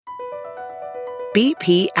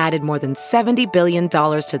BP added more than $70 billion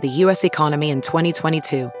to the U.S. economy in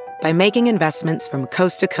 2022 by making investments from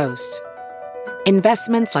coast to coast.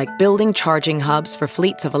 Investments like building charging hubs for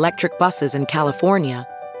fleets of electric buses in California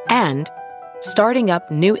and starting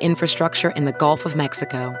up new infrastructure in the Gulf of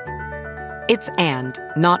Mexico. It's and,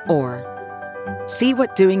 not or. See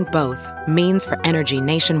what doing both means for energy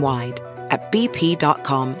nationwide at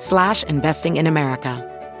bp.com/investing in America.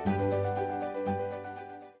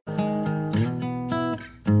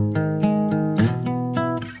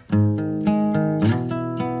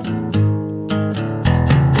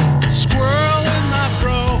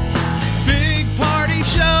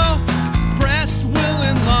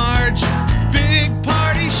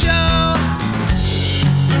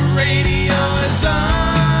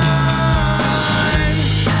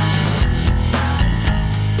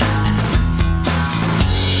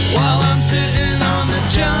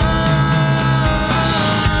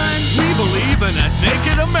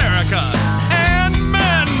 Naked America and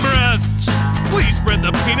man breasts. Please spread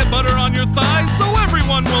the peanut butter on your thighs so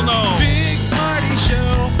everyone will know. Big party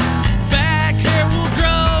show. Back hair will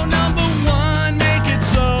grow. Number one, make it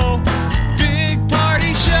so. Big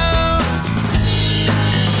party show.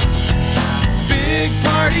 Big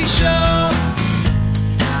party show.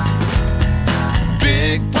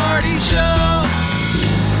 Big party show.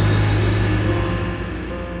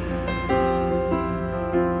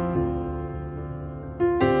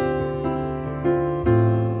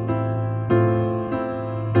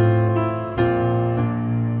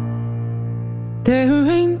 There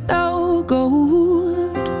ain't no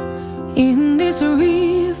gold in this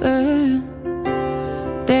river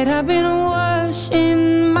that I've been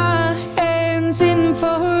washing my hands in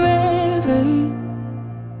forever.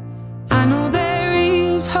 I know there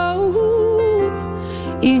is hope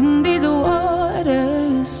in these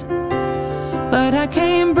waters, but I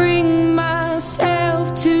can't bring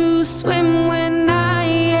myself to swim when I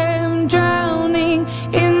am drowning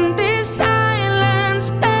in this silence.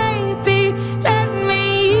 Baby, let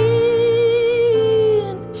me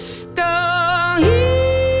in. Go easy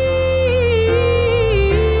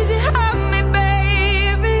on me,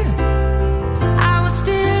 baby. I was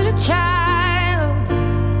still a child,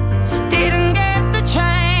 didn't get the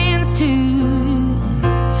chance to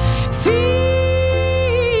feel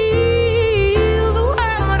the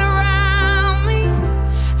world around me.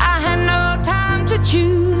 I had no time to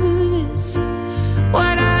choose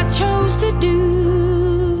what I chose to do.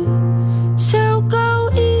 So go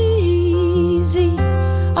easy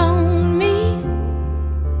on me.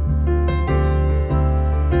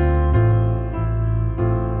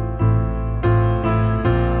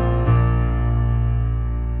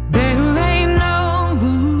 There ain't no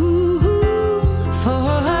room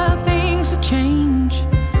for things to change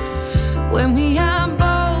when we are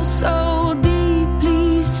both so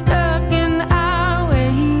deeply stuck in our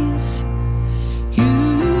ways.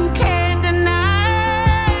 You can't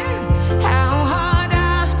deny how hard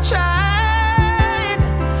I've tried.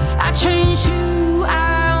 I changed who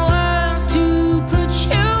I was to put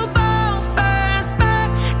you both first, but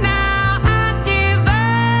now I give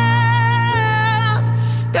up.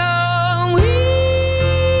 Go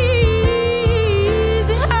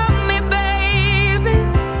easy on me, baby.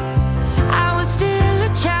 I was still a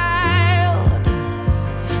child,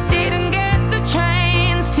 didn't get the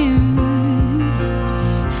chance to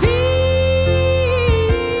feel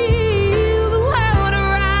the world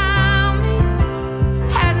around me.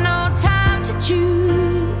 Had no time to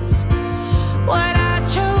choose what I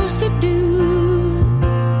chose to do.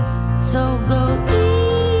 So go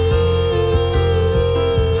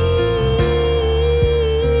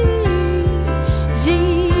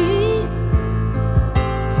easy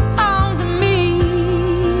on me.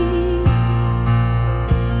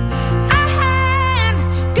 I had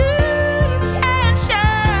good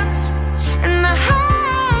intentions and the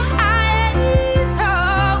highest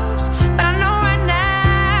hopes, but I know right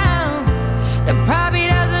now that probably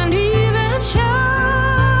doesn't even show.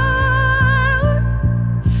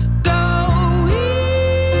 Go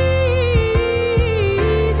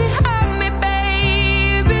easy on me,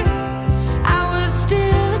 baby. I was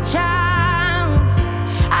still a child,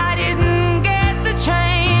 I didn't get the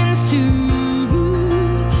chance to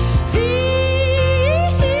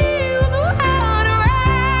feel the world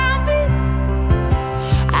around me.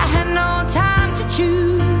 I had no time to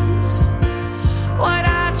choose what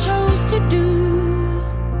I chose to do.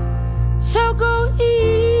 So go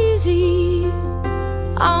easy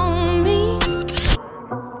on me.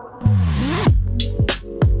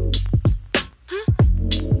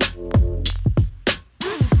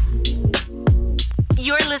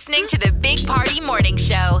 You're listening to the Big Party Morning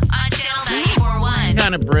Show on Channel 941.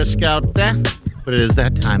 kind of brisk out there, but it is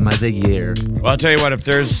that time of the year. Well, I'll tell you what. If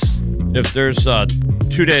there's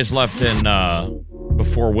 2 days left in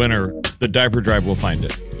before winter, the diaper drive will find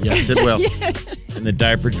it. Yes, it will. And the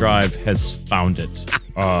diaper drive has found it.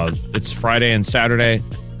 It's Friday and Saturday,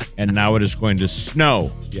 and now it is going to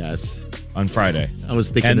snow. Yes. On Friday. I was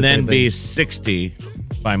thinking and the then same be thing. 60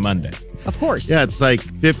 by Monday. Of course. Yeah, it's like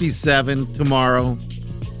 57 tomorrow.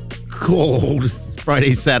 Cold.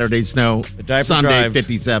 Friday, Saturday, snow. The diaper Sunday, drive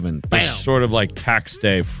 57. Bam. It's sort of like tax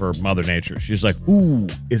day for Mother Nature. She's like, ooh,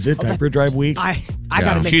 is it diaper drive week? I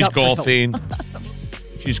got to make She's up for the- golfing.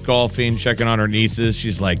 She's golfing, checking on her nieces.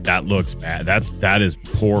 She's like, that looks bad. That is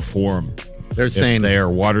poor form. They're saying they are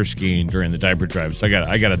water skiing during the diaper drive. So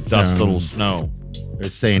I got to dust little snow. They're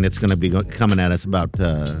saying it's going to be coming at us about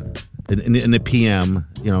in the PM,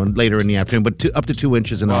 later in the afternoon, but up to 2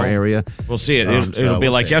 inches in our area. We'll see it. It'll be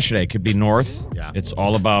like yesterday. It could be north. Yeah. It's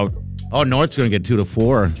all about North's going to get 2 to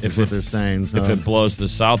 4. If what they're saying. So. if it blows the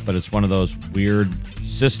south, but it's one of those weird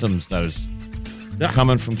systems that is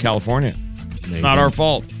coming from California. Amazing. It's not our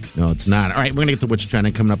fault. No, it's not. All right, we're going to get to What's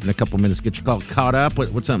Trending coming up in a couple minutes. Get you caught up.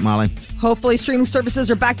 What's up, Molly? Hopefully streaming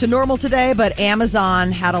services are back to normal today, but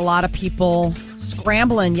Amazon had a lot of people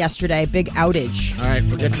scrambling yesterday. Big outage. All right,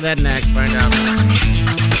 we'll get to that next. Find out.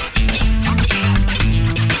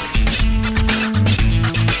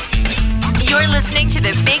 You're listening to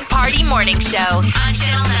the Big Party Morning Show on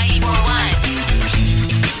Channel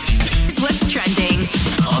 94.1. What's trending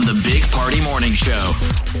on the Big Party Morning Show?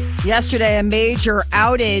 Yesterday, a major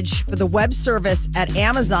outage for the web service at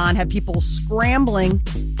Amazon had people scrambling.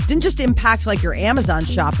 Didn't just impact like your Amazon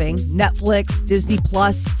shopping. Netflix, Disney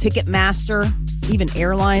Plus, Ticketmaster, even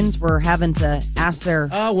airlines were having to ask their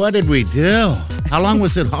what did we do? How long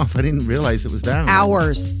was it off? I didn't realize it was down.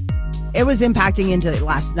 hours. It was impacting into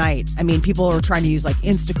last night. I mean, people were trying to use like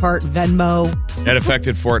Instacart, Venmo. That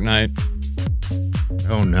affected Fortnite.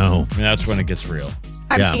 Oh, no. I mean, that's when it gets real.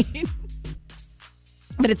 I mean,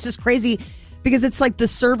 but it's just crazy because it's like the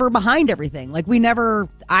server behind everything. Like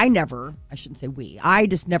I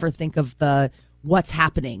just never think of what's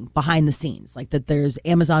happening behind the scenes. Like that there's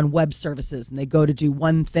Amazon Web Services and they go to do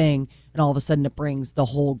one thing and all of a sudden it brings the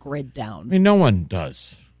whole grid down. I mean, no one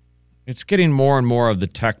does. It's getting more and more of the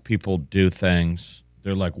tech people do things.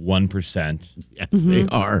 They're like 1%. Yes, they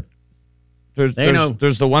are. There's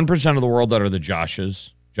the 1% of the world that are the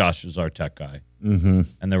Joshes. Josh is our tech guy. Mm-hmm.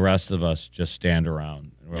 And the rest of us just stand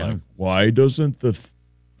around. And we're like, why doesn't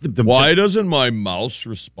why doesn't my mouse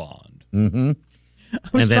respond? Mm-hmm. I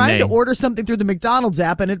was trying to order something through the McDonald's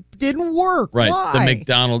app and it didn't work. Right. Why? The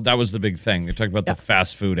McDonald's, that was the big thing. They talked about the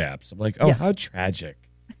fast food apps. I'm like, how tragic.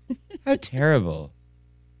 How terrible.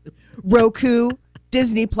 Roku,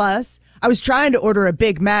 Disney Plus. I was trying to order a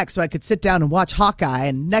Big Mac so I could sit down and watch Hawkeye,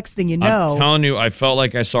 and next thing you know... I'm telling you, I felt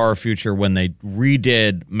like I saw our future when they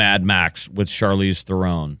redid Mad Max with Charlize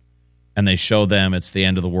Theron, and they show them it's the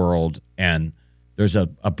end of the world, and there's a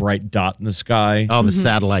bright dot in the sky. Oh, the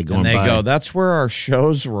satellite going by. And they go, that's where our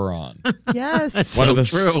shows were on. Yes. One of the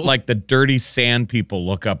true. Like the dirty sand people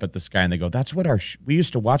look up at the sky, and they go, that's what we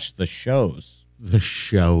used to watch the shows. The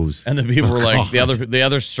shows. And the people were like, God. the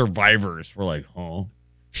other survivors were like, huh?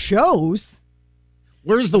 Shows?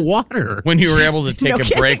 Where's the water? When you were able to take No a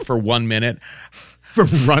kidding. break for 1 minute From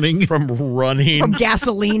running? from running. From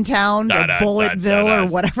Gasoline Town to Bulletville or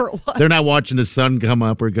whatever it was. They're not watching the sun come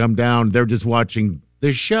up or come down. They're just watching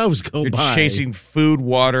the shows go You're by. chasing food,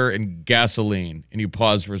 water, and gasoline. And you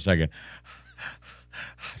pause for a second.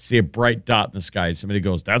 See a bright dot in the sky. And somebody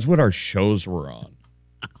goes, that's what our shows were on.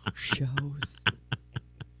 Shows.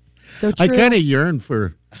 So true. I kind of yearn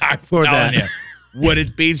for I'm For telling that. you. Would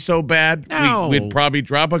it be so bad? No. We'd probably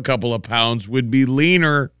drop a couple of pounds. We'd be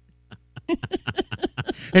leaner.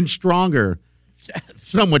 and stronger.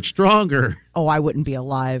 So much stronger. Oh, I wouldn't be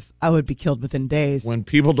alive. I would be killed within days. When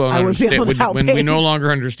people don't I would be understand, able to when we no outpace.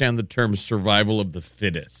 longer understand the term survival of the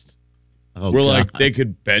fittest. Oh, We're God. like, they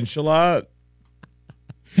could bench a lot.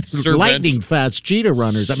 lightning fast cheetah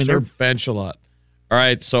runners. I mean, they're bench a lot. All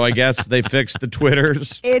right, so I guess they fixed the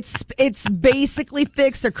Twitters. It's basically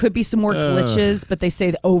fixed. There could be some more glitches, but they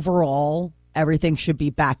say that overall everything should be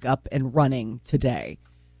back up and running today.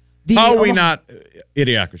 How are we not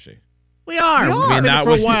idiocracy? we are. We are. We've I mean, been that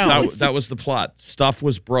for was a while. that was the plot. Stuff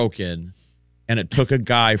was broken, and it took a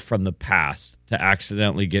guy from the past to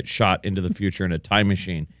accidentally get shot into the future in a time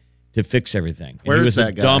machine to fix everything. And Where's he was that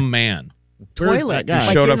a guy? dumb man. Where's Toilet. that guy? He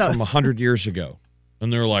Like, showed you up know- from 100 years ago,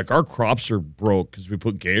 and they're like, "Our crops are broke because we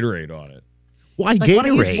put Gatorade on it." Why Like, want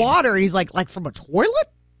to use Gatorade? water? And he's like from a toilet?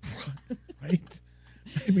 Right?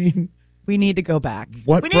 I mean, We need to go back.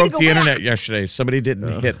 what We need to broke go the back. internet yesterday? Somebody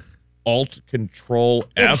didn't hit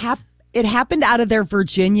Alt-Control-F. It happened out of their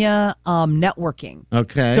Virginia networking.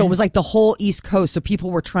 Okay. So it was like the whole East Coast. So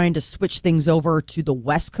people were trying to switch things over to the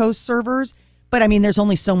West Coast servers. But I mean, there's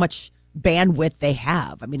only so much bandwidth they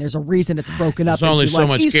have. I mean, there's a reason it's broken up. There's only into so like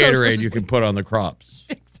much East Coast Gatorade versus you can put on the crops.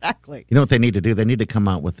 Exactly. You know what they need to do? They need to come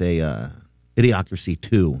out with a Idiocracy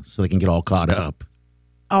 2 so they can get all caught up.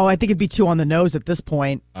 Oh, I think it'd be too on the nose at this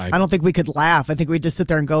point. I don't think we could laugh. I think we'd just sit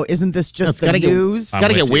there and go, isn't this just the news? It's got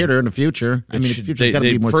to get weirder in the future. I mean, the future's got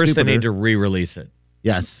to be more First, stupider. they need to re-release it.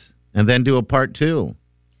 Yes. And then do a part 2.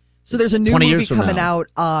 So there's a new 20 movie years from coming now.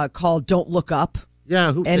 out called Don't Look Up.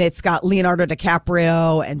 Yeah. And it's got Leonardo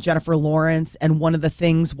DiCaprio and Jennifer Lawrence. And one of the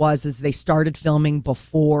things is they started filming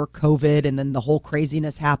before COVID and then the whole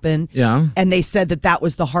craziness happened. Yeah. And they said that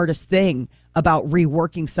was the hardest thing about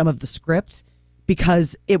reworking some of the script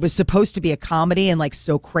because it was supposed to be a comedy and like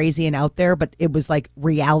so crazy and out there, but it was like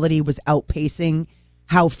reality was outpacing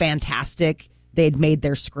how fantastic they'd made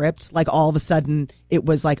their script. Like all of a sudden it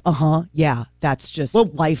was like, yeah, that's just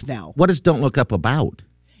life now. What is Don't Look Up about?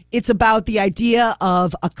 It's about the idea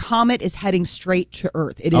of a comet is heading straight to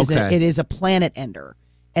Earth. It is a planet ender,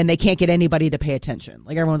 and they can't get anybody to pay attention.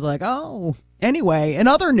 Like everyone's like, oh, anyway. In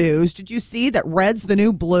other news, did you see that red's the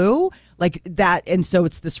new blue? Like that, and so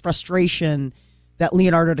it's this frustration that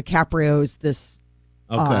Leonardo DiCaprio is this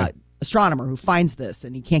astronomer who finds this,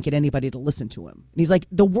 and he can't get anybody to listen to him. And he's like,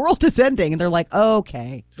 the world is ending, and they're like,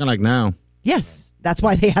 okay, Kind of like now. yes, that's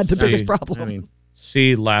why they had the biggest problem.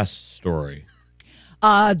 See last story.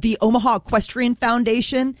 The Omaha Equestrian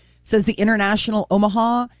Foundation says the International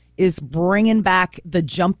Omaha is bringing back the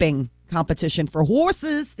jumping competition for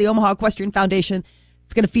horses. The Omaha Equestrian Foundation,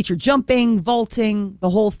 it's going to feature jumping, vaulting, the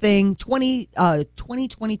whole thing.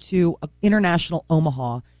 2022 International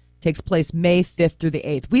Omaha takes place May 5th through the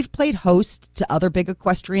 8th. We've played host to other big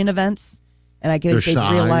equestrian events, and I guess they've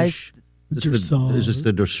realized Is this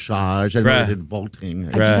the dressage? I did vaulting.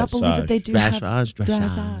 I do not believe that they do have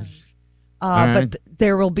Dressage. But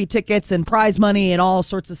there will be tickets and prize money and all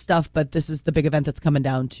sorts of stuff. But this is the big event that's coming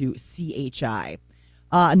down to CHI.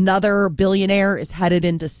 Another billionaire is headed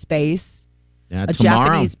into space. Yeah, a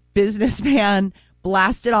Japanese businessman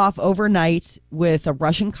blasted off overnight with a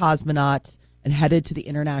Russian cosmonaut and headed to the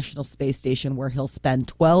International Space Station where he'll spend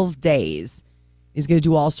 12 days. He's going to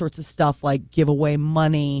do all sorts of stuff like give away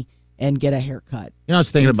money and get a haircut. You know, I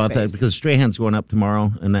was thinking about that because Strahan's going up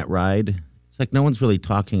tomorrow in that ride. It's like no one's really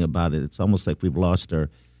talking about it. It's almost like we've lost our.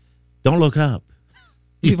 Don't look up.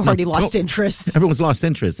 You've already lost interest. Everyone's lost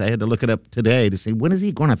interest. I had to look it up today to see when is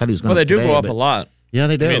he going. I thought he was going. Well, they do today, go up a lot. Yeah,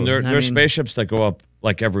 they do. I mean, there are spaceships that go up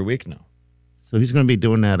like every week now. So he's going to be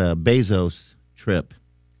doing that Bezos trip.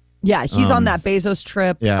 Yeah, he's on that Bezos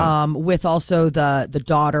trip with also the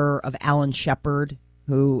daughter of Alan Shepard,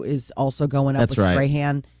 who is also going up with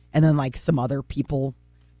Strahan, and then like some other people.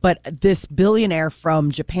 But this billionaire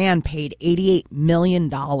from Japan paid $88 million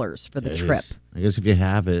for the trip. I guess if you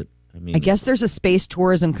have it. I guess there's a space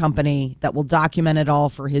tourism company that will document it all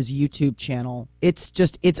for his YouTube channel. It's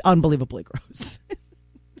unbelievably gross.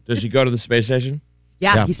 Does he go to the space station?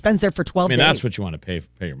 Yeah, he spends there for 12 days. That's what you want to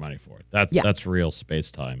pay your money for. That's real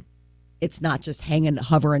space time. It's not just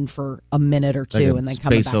hovering for a minute or two and then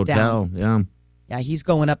coming back hotel, down. Yeah, he's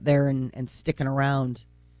going up there and sticking around.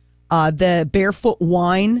 The Barefoot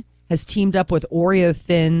Wine has teamed up with Oreo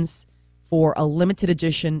Thins for a limited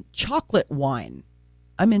edition chocolate wine.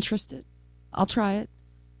 I'm interested. I'll try it.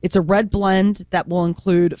 It's a red blend that will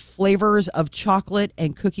include flavors of chocolate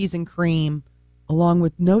and cookies and cream, along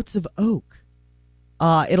with notes of oak.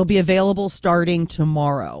 It'll be available starting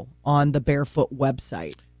tomorrow on the Barefoot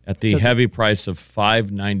website. At the heavy price of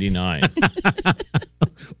 $5.99.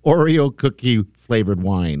 Oreo cookie flavored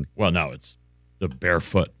wine. Well, no, it's the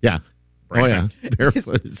Barefoot. Yeah. Brand. Oh, yeah.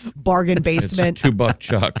 Barefoot. Bargain basement. It's $2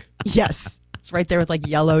 Chuck. Yes. It's right there with like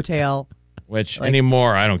Yellowtail. Which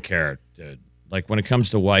anymore, I don't care, dude. Like when it comes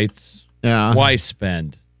to whites, why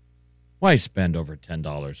spend over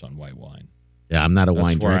 $10 on white wine? Yeah, I'm not a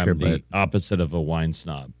wine drinker, I'm but the opposite of a wine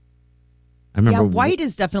snob. I remember white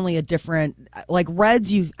is definitely a different. Like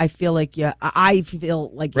reds, I feel like I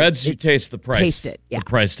feel like reds. You taste the price, taste it, the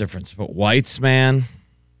price difference. But whites, man,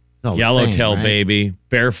 Yellowtail, right? baby,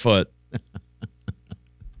 Barefoot,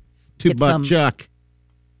 $2 Chuck.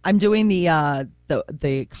 I'm doing the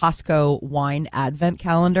Costco wine advent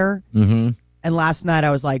calendar, and last night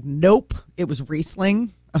I was like, nope, it was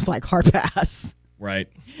Riesling. I was like, hard pass. Right.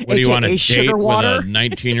 What do you want to date with a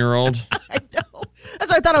 19-year-old? I know.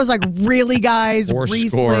 That's what I thought. I was like, really, guys?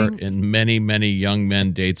 Riesling? In many, many young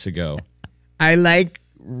men dates ago. I like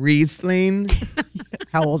Riesling.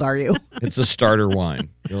 How old are you? It's a starter wine.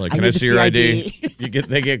 You're like, I can I need to see your see ID?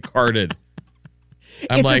 They get carded.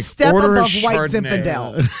 I'm It's like, a step order above a white Chardonnay.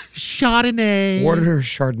 Zinfandel. Chardonnay. Order a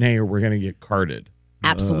Chardonnay or we're going to get carded.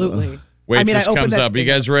 Absolutely. Waitress opened comes that up. You thing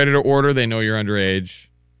guys ready to order? They know you're underage.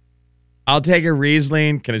 I'll take a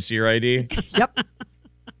Riesling. Can I see your ID? Yep.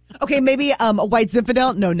 Okay, maybe a white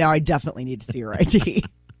Zinfandel. No, now I definitely need to see your ID.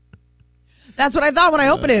 That's what I thought when I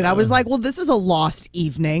opened it. I was like, well, this is a lost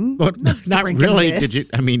evening. But not drinking really. this.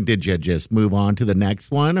 Did you just move on to the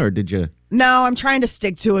next one, or did you? No, I'm trying to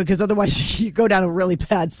stick to it because otherwise you go down a really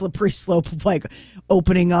bad slippery slope of like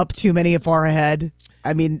opening up too many far ahead.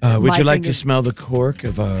 I mean, Would my you like thing to is- smell the cork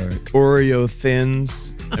of our Oreo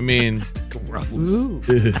Thins? I mean, Ooh.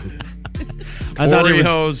 I thought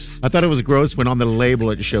Oreos. I thought it was gross when on the label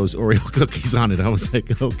it shows Oreo cookies on it. I was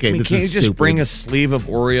like, okay, I mean, this can't you is just stupid. bring a sleeve of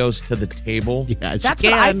Oreos to the table? Yeah, That's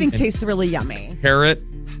what I think tastes really yummy. Pair it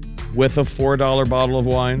with a $4 bottle of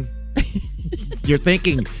wine. You're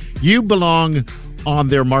thinking you belong on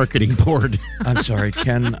their marketing board. I'm sorry,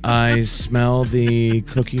 can I smell the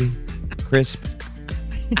cookie crisp?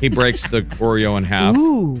 He breaks the Oreo in half.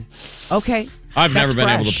 Ooh. Okay. I've never been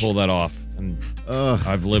able to fresh. pull that off. And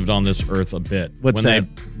I've lived on this earth a bit. What's that?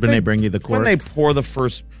 When they bring you the cork? When they pour the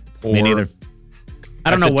first pour. Me neither. I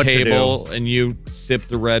don't at know the what table, to do. and you sip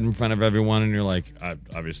the red in front of everyone, and you're like,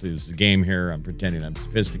 obviously this is a game here. I'm pretending I'm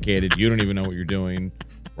sophisticated. You don't even know what you're doing.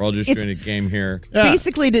 We're all just It's- doing a game here. Yeah.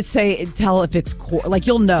 Basically, to tell if it's like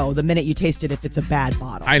you'll know the minute you taste it if it's a bad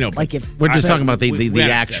bottle. I know, but Like if We're just I- talking about the we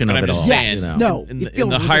understand, action but of I'm it just all. saying, Yes, you know? no. in you the, feel in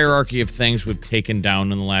the ridiculous. hierarchy of things we've taken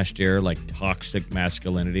down in the last year, like toxic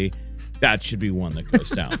masculinity, that should be one that goes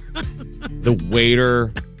down. The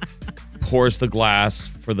waiter pours the glass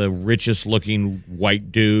for the richest looking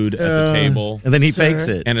white dude at the table And then he fakes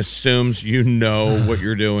it. and assumes you know what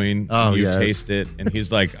you're doing. Oh, and you yes. taste it. And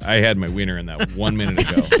he's like, I had my wiener in that 1 minute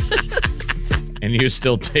ago. And you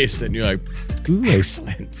still taste it. And you're like, Ooh,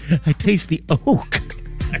 excellent. I taste the oak. All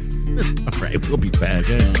right, we'll be back.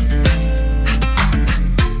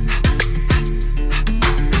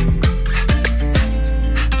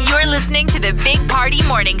 You're listening to the Big Party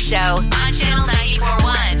Morning Show on Channel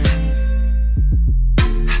 94.1.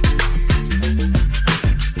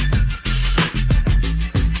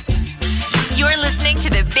 You're listening to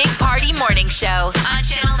the Big Party Morning Show on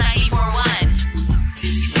Channel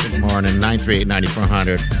 94.1. Good morning,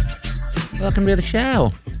 938-9400. Welcome to the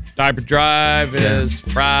show. Diaper Drive is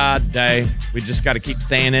Friday. We just got to keep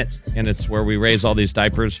saying it. And it's where we raise all these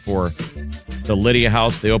diapers for the Lydia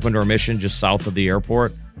House, the open door mission just south of the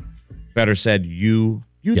airport. Better said, you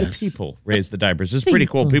Yes. the people, raise the diapers. It's pretty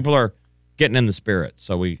cool. People are getting in the spirit.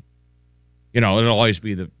 So we, it'll always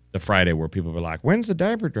be the Friday where people are like, when's the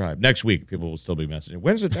diaper drive? Next week, people will still be messaging,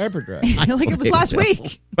 when's the diaper drive? I feel like it was last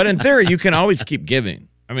week. But in theory, you can always keep giving.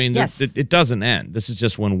 I mean, Yes. it doesn't end. This is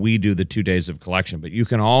just when we do the 2 days of collection. But you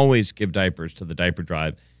can always give diapers to the diaper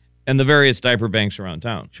drive and the various diaper banks around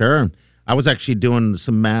town. Sure. I was actually doing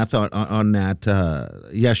some math on that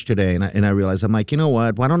yesterday, and I realized, I'm like, you know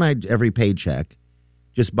what? Why don't I, every paycheck,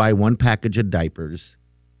 just buy one package of diapers,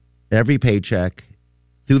 every paycheck,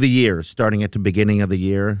 through the year, starting at the beginning of the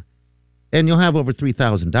year, and you'll have over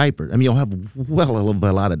 3,000 diapers. I mean, you'll have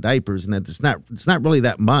a lot of diapers, and it's not really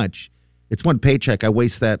that much. It's one paycheck. I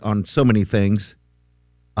waste that on so many things.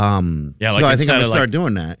 Yeah, so like I think I'm instead gonna of start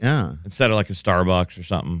doing that. Yeah. Instead of like a Starbucks or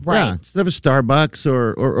something. Right. Yeah, instead of a Starbucks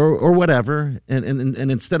or whatever, and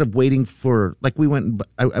instead of waiting for, like I went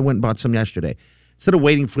and bought some yesterday. Instead of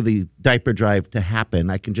waiting for the diaper drive to happen,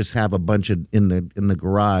 I can just have a bunch of in the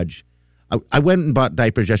garage. I went and bought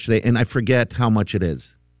diapers yesterday, and I forget how much it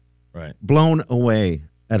is. Right. Blown away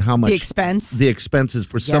at how much The expense? the expenses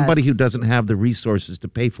for somebody Yes. who doesn't have the resources to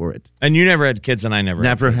pay for it. And you never had kids, and I never.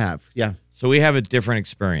 Never had kids. have. Yeah. So we have a different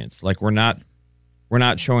experience. Like we're not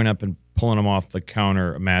showing up and pulling them off the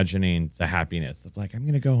counter, imagining the happiness of like, I'm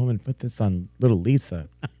going to go home and put this on little Lisa.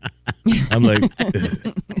 I'm like,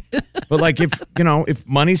 but like if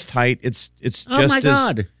money's tight, it's just Oh my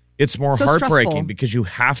God. it's more So heartbreaking stressful. because you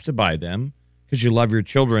have to buy them because you love your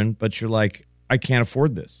children, but you're like, I can't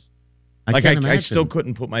afford this. can't I imagine. still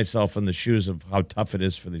couldn't put myself in the shoes of how tough it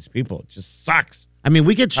is for these people. It just sucks. I mean,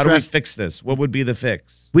 we get How do we stressed. fix this? What would be the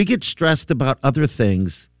fix? We get stressed about other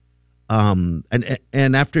things. And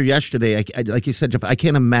after yesterday, I like you said, Jeff, I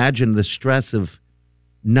can't imagine the stress of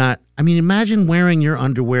not. I mean, imagine wearing your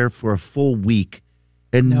underwear for a full week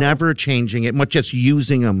and never changing it, but just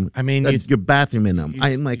using them. I mean, your bathroom in them.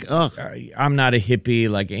 I'm like, ugh. I'm not a hippie.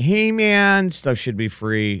 Like, hey, man, stuff should be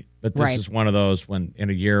free. But this Right. is one of those when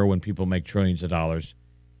in a year when people make trillions of dollars,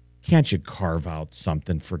 can't you carve out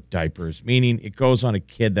something for diapers? Meaning it goes on a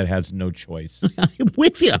kid that has no choice. I'm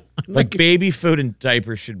with you. Like baby food and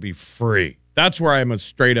diapers should be free. That's where I'm a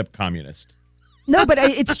straight up communist. No, but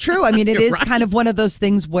it's true. I mean, it is right. kind of one of those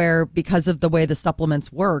things where because of the way the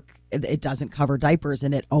supplements work, it doesn't cover diapers,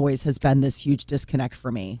 and it always has been this huge disconnect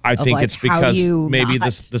for me. I think like, it's because maybe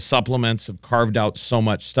not? the supplements have carved out so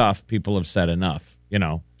much stuff. People have said enough,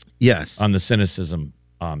 Yes. on the cynicism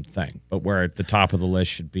thing. But where at the top of the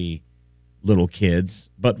list should be little kids.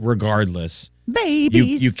 But regardless,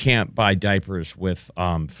 Babies. you can't buy diapers with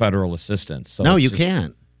federal assistance. So No, it's you just-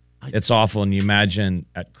 can't. It's awful. And you imagine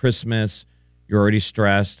at Christmas, you're already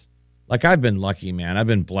stressed. Like I've been lucky, man. I've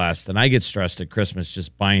been blessed. And I get stressed at Christmas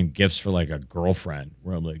just buying gifts for like a girlfriend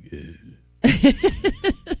where I'm like, ugh.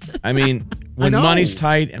 I mean, when know. money's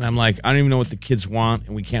tight and I'm like, I don't even know what the kids want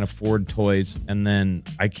and we can't afford toys. And then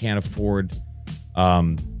I can't afford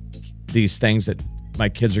these things that my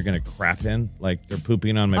kids are going to crap in. Like they're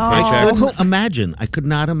pooping on my I paycheck. couldn't imagine. I could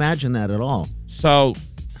not imagine that at all. So,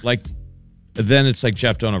 like, then it's like,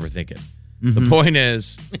 Jeff, don't overthink it. Mm-hmm. The point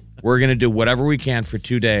is, we're going to do whatever we can for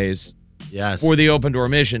 2 days Yes. for the open door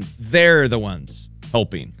mission. They're the ones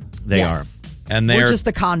helping. They Yes. And We're they're, just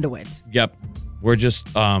the conduit. yep. We're just,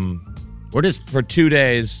 We're just. for 2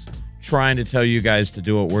 days, trying to tell you guys to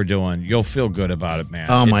do what we're doing. You'll feel good about it, man.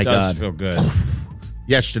 Oh, my it does God. feel good.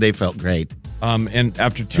 Yesterday felt great. And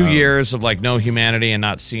after 2 years of like no humanity and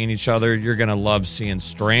not seeing each other, you're going to love seeing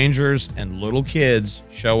strangers and little kids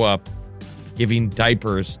show up giving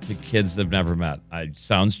diapers to kids they've never met.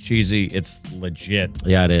 Sounds cheesy. It's legit.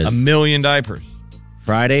 Yeah, it is. 1 million diapers.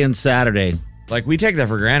 Friday and Saturday. Like, we take that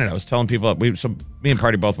for granted. I was telling people, me and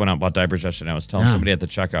Party both went out and bought diapers yesterday. I was telling somebody at the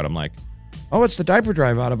checkout, I'm like, oh, it's the diaper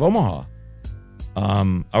drive out of Omaha.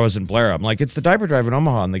 I was in Blair. I'm like, it's the diaper drive in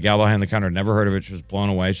Omaha. And the gal behind the counter had never heard of it. She was blown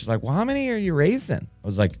away. She's like, well, how many are you raising? I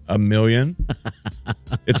was like, 1 million.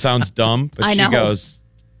 It sounds dumb, but I she know. goes,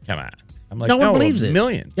 come on. I'm like, No one no, believes 1 it.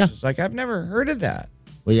 million. Yeah. She's like, I've never heard of that.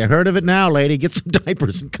 Well, you heard of it now, lady. Get some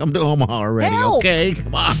diapers and come to Omaha already. Help. Okay,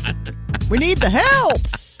 come on. We need the help.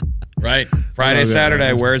 Right. Friday, Okay.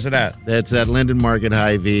 Saturday. Where is it at? That's at Linden Market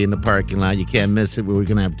Hy-Vee in the parking lot. You can't miss it. We're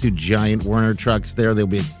going to have 2 giant Werner trucks there. There'll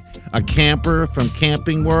be a camper from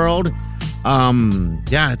Camping World.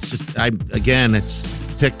 Yeah, it's just, it's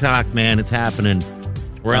TikTok, man. It's happening.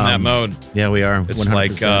 We're in that mode. Yeah, we are. It's 100%.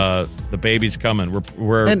 like the baby's coming.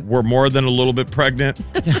 We're more than a little bit pregnant.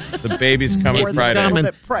 The baby's coming More than Friday. a little coming.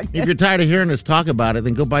 bit pregnant. If you're tired of hearing us talk about it,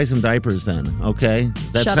 then go buy some diapers then, okay?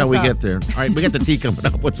 That's Shut how us we up. get there. All right, we got the tea coming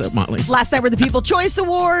up. What's up, Molly? Last night were the People Choice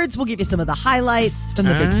Awards. We'll give you some of the highlights from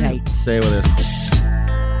the big All right, night. Stay with us.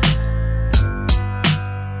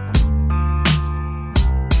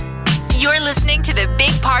 You're listening to the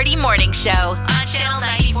Big Party Morning Show on Channel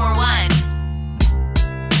 94.1.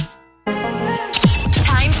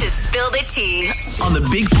 Time to spill the tea. On the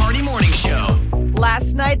Big Party Morning Show.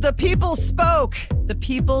 Last night, the people spoke. The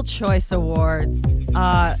People Choice Awards.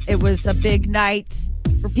 It was a big night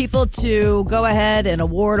for people to go ahead and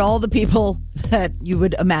award all the people that you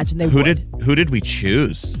would imagine they would. Who did we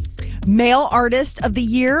choose? Male Artist of the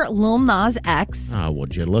Year, Lil Nas X, Oh,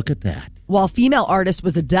 would you look at that? while female artist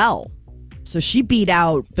was Adele. So she beat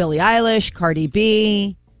out Billie Eilish, Cardi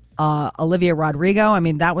B, Olivia Rodrigo. I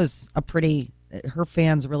mean, that was a pretty. Her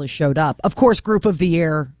fans really showed up. Of course, Group of the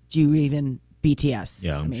Year. Do you even BTS?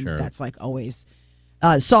 Yeah, I I'm mean, sure. that's like always.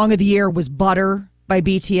 Song of the Year was Butter by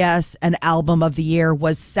BTS, and Album of the Year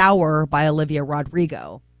was Sour by Olivia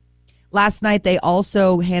Rodrigo. Last night, they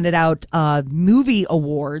also handed out movie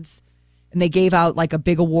awards, and they gave out like a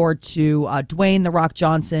big award to Dwayne The Rock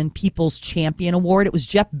Johnson People's Champion Award. It was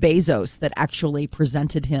Jeff Bezos that actually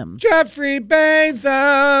presented him. Jeffrey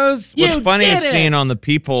Bezos. You What's funny is did it. seeing on the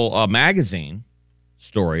People magazine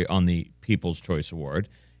story on the People's Choice Award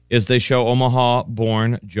is they show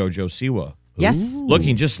Omaha-born JoJo Siwa. Yes.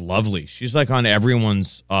 Looking just lovely. She's like on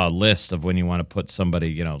everyone's list of when you want to put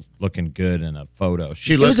somebody, looking good in a photo.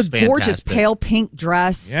 She It looks was a gorgeous fantastic. pale pink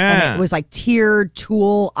dress. Yeah. And it was like tiered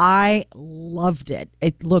tulle. I loved it.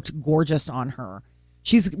 It looked gorgeous on her.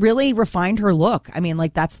 She's really refined her look. I mean,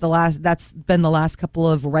 like that's been the last couple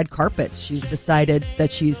of red carpets. She's decided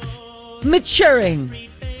that she's maturing.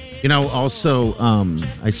 Also,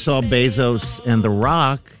 I saw Bezos and The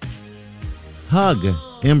Rock hug,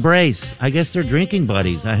 embrace. I guess they're drinking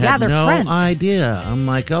buddies. I Yeah, had they're no friends. idea. I'm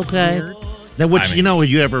like, okay. Weird. Now, which, I mean- would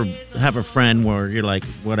you ever have a friend where you're like,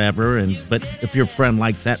 whatever, but if your friend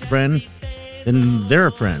likes that friend, then they're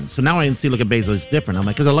a friend. So now I can see, look at Bezos different. I'm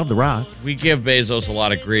like, because I love The Rock. We give Bezos a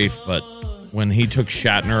lot of grief, but when he took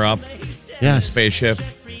Shatner up Yes. spaceship,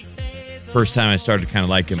 first time I started to kind of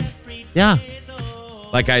like him. Yeah.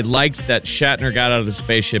 Like, I liked that Shatner got out of the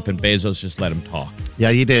spaceship and Bezos just let him talk.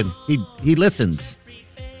 Yeah, he did. He listens.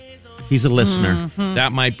 He's a listener.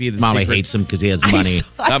 That might be the Molly secret. hates him because he has money.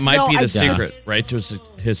 That might be the I- secret, right, to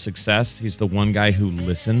his success. He's the one guy who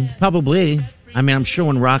listened. Probably. I mean, I'm sure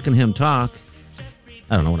when Rock and him talk,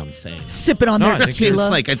 I don't know what I'm saying. Sipping on No, their I think It's tequila.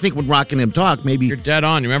 like, I think when Rock and him talk, maybe. You're dead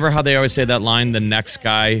on. You remember how they always say that line, the next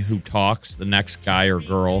guy who talks, the next guy or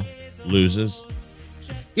girl loses?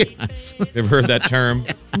 Yes. You ever heard that term?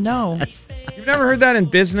 No. You've never heard that in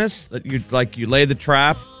business? That you lay the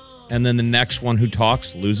trap and then the next one who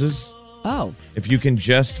talks loses? Oh. If you can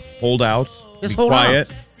just hold out, Just be hold quiet.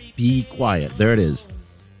 out. Be quiet. There it is.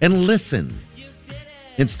 And listen.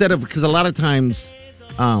 Instead of, because a lot of times,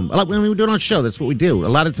 when we do it on a show, that's what we do. A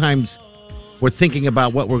lot of times we're thinking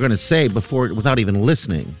about what we're going to say without even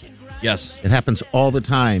listening. Yes. It happens all the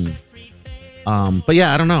time. But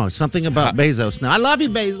yeah, I don't know. Something about Bezos. Now, I love you,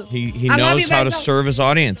 Bezos. He I love knows you, how to Bezos. serve his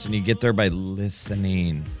audience, and you get there by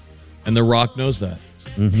listening. And The Rock knows that.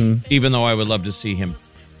 Mm-hmm. Even though I would love to see him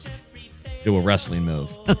do a wrestling move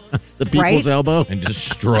The people's Right? elbow. and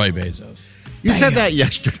destroy Bezos. You said that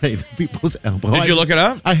yesterday. The people's elbow. Did you look it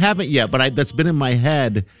up? I haven't yet, but that's been in my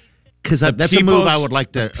head because The that's a move I people's- would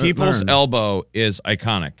like to People's learn. elbow is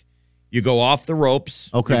iconic. You go off the ropes.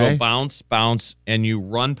 Okay. You go bounce, bounce, and you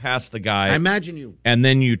run past the guy. I imagine you. And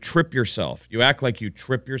then you trip yourself. You act like you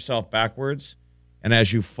trip yourself backwards. And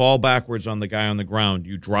as you fall backwards on the guy on the ground,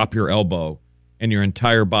 you drop your elbow and your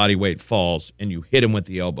entire body weight falls and you hit him with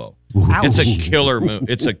the elbow. It's a killer move.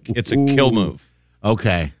 It's a kill move.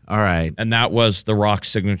 Okay. All right. And that was The Rock's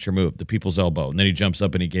signature move, the people's elbow. And then he jumps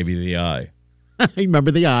up and he gave you the eye, I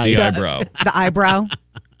remember the eye. the eyebrow. The eyebrow.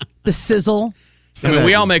 The sizzle. I mean,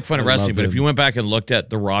 we all make fun of I wrestling, love but if him. you went back and looked at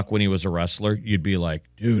The Rock when he was a wrestler, you'd be like,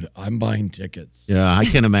 dude, I'm buying tickets. Yeah, I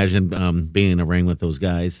can't imagine being in a ring with those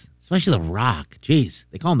guys, especially The Rock. Jeez,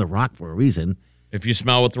 they call him The Rock for a reason. If you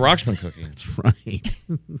smell what The Rock's been cooking. That's right.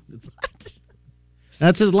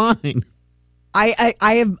 That's his line. I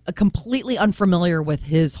am completely unfamiliar with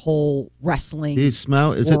his whole wrestling. Do you smell?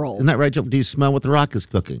 World. Isn't that right, Joe? Do you smell what The Rock is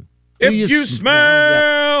cooking? If Do you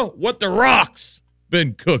smell what The Rock's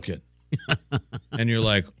been cooking. And you're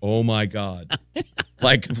like, oh my God.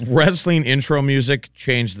 Like wrestling intro music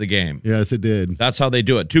changed the game. Yes, it did. That's how they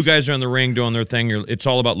do it. Two guys are in the ring doing their thing. It's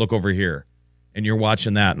all about look over here. And you're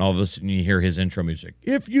watching that, and all of a sudden you hear his intro music.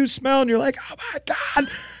 If you smell, and you're like, oh my God,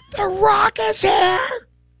 The Rock is here.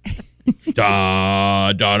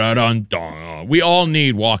 Da, da, da, dun, da. We all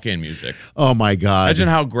need walk-in music. Oh my God! Imagine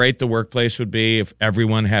how great the workplace would be if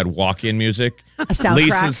everyone had walk-in music. A soundtrack.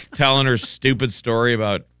 Lisa's telling her stupid story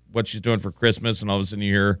about what she's doing for Christmas, and all of a sudden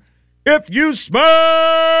you hear, if you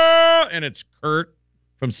smell, and it's Kurt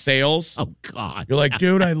from Sales. Oh God! You're like,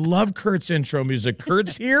 dude, I love Kurt's intro music.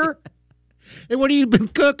 Kurt's here? Hey, what have you been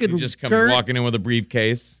cooking? He just comes Kurt? walking in with a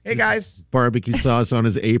briefcase. Hey, guys. Barbecue sauce on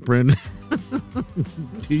his apron.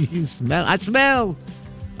 Do you smell? I smell.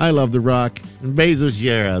 I love The Rock. And Bezos,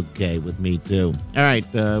 you're okay with me, too. All right,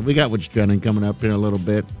 we got what's trending coming up here in a little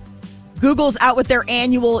bit. Google's out with their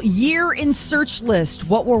annual year in search list.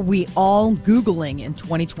 What were we all Googling in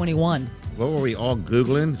 2021? What were we all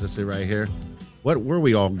Googling? Does it say right here? What were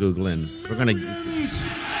we all Googling? We're going to...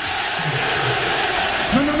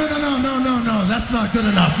 No, that's not good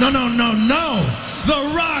enough. No.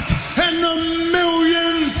 The Rock and the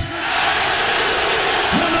Millions.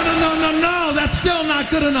 No, that's still not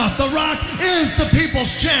good enough. The Rock is the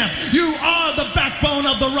people's champ. You are the backbone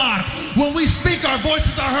of The Rock. When we speak, our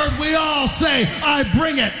voices are heard. We all say, I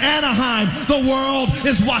bring it. Anaheim, the world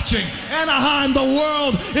is watching. Anaheim, the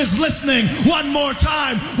world is listening. One more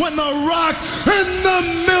time. When The Rock and the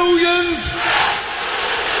Millions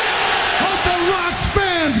of The Rock's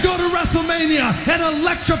fans go to WrestleMania and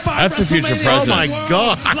electrify That's the future WrestleMania president. the Oh my world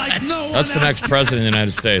God. like no one That's the next else. president of the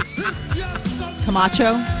United States.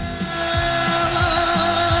 Camacho?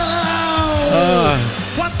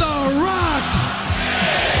 What The Rock?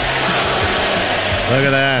 Look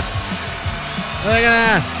at that. Look at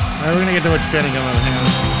that. All right, we're going to get to what's trending coming up. Hang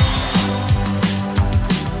on.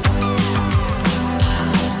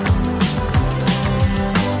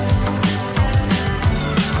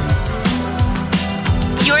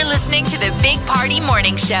 You're listening to the Big Party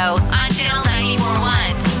Morning Show on Channel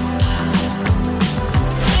 94.1.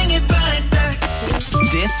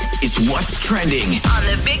 This is what's trending. On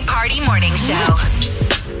the Big Party Morning Show.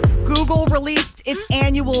 Google released its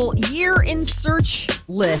annual year in search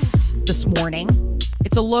list this morning.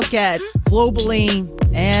 It's a look at globally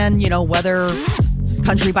and, whether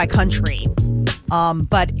country by country.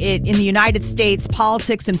 But in the United States,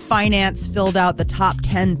 politics and finance filled out the top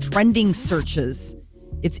 10 trending searches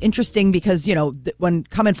it's interesting because, when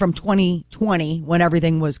coming from 2020, when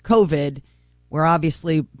everything was COVID, we're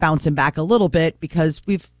obviously bouncing back a little bit because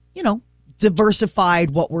we've, diversified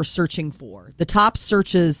what we're searching for. The top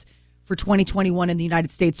searches for 2021 in the United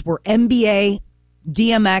States were NBA,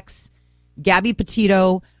 DMX, Gabby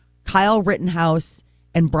Petito, Kyle Rittenhouse,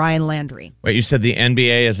 and Brian Landry. Wait, you said the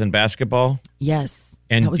NBA is in basketball? Yes.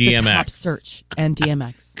 And that was DMX. the top search. And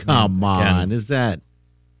DMX. Come on. Again. Is that?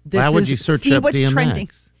 This Why would is- you search see up what's DMX? trending.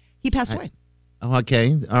 He passed away. Oh,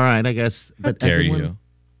 okay. All right, I guess. How dare you?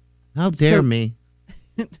 How dare So- me?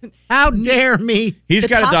 How dare me? He's The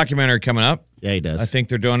got top- a documentary coming up. Yeah, he does. I think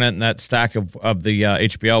they're doing it in that stack of the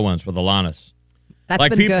HBO ones with Alanis. That's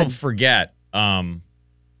Like been people good. forget.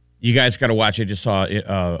 You guys got to watch. I just saw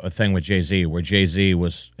a thing with Jay-Z where Jay-Z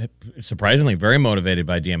was surprisingly very motivated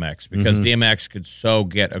by DMX because DMX could so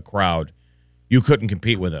get a crowd. You couldn't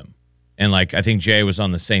compete with him. And I think Jay was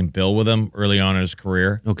on the same bill with him early on in his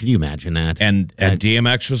career. Oh, can you imagine that? And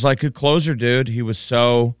DMX was like a closer, dude. He was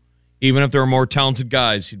so, even if there were more talented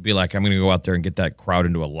guys, he'd be like, I'm going to go out there and get that crowd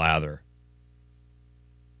into a lather.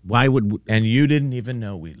 Why would And you didn't even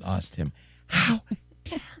know we lost him. How?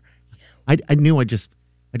 I knew? I just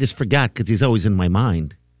forgot because he's always in my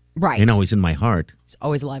mind. Right. Always in my heart. It's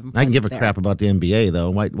always alive and I can give a present there. crap about the NBA though.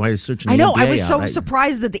 Why are you searching? I the know. NBA I was so out?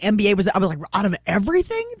 surprised that the NBA was. I was like, out of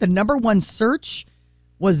everything, the number one search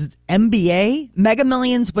was NBA. Mega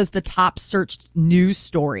Millions was the top searched news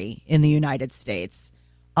story in the United States.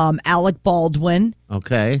 Alec Baldwin,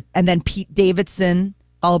 Okay. and then Pete Davidson,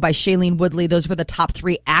 followed by Shailene Woodley. Those were the top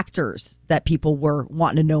three actors that people were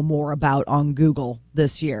wanting to know more about on Google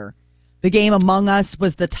this year. The game Among Us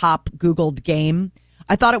was the top Googled game.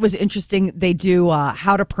 I thought it was interesting. They do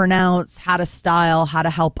how to pronounce, how to style, how to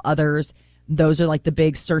help others. Those are like the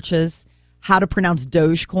big searches. How to pronounce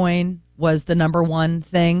Dogecoin was the number one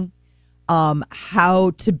thing.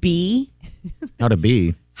 How to be, How to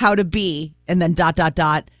be. and then ...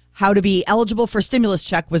 How to be eligible for stimulus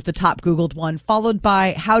check was the top Googled one, followed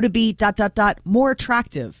by how to be ... more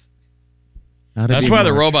attractive. How to That's be why the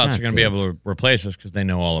more robots are going to be attractive. able to replace us because they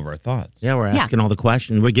know all of our thoughts. Yeah, we're asking all the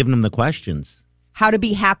questions. We're giving them the questions. How to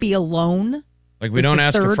be happy alone. Like we was don't the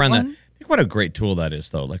ask a third friend that. one. Think what a great tool that is,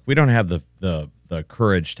 though. Like we don't have the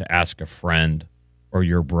courage to ask a friend or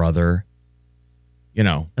your brother.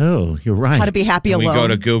 Oh, you're right. How to be happy And alone. we go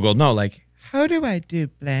to Google. No, like how do I do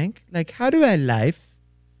blank? Like how do I life?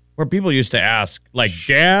 Where people used to ask, like,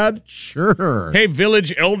 Dad, Sure. hey,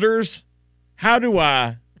 village elders, how do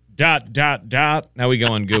I ... Now we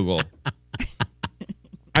go on Google.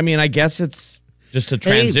 I mean, I guess it's just a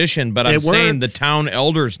transition, but I'm it saying the works. town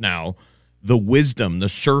elders now, the wisdom, the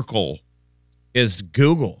circle is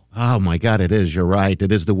Google. Oh my God, it is. You're right.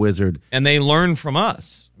 It is the wizard. And they learn from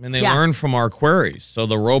us. I mean, they Yeah. learn from our queries. So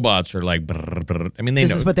the robots are like, brr, brr. I mean, they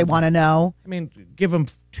This know. is what they want to know. I mean, give them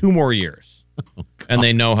 2 more years. And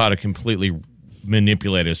they know how to completely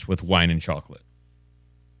manipulate us with wine and chocolate.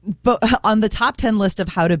 But on the top 10 list of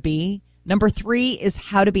how to be, number 3 is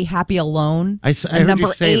how to be happy alone. I and heard you number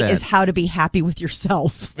say 8 that. is how to be happy with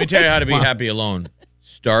yourself. Let me tell you how to be happy alone.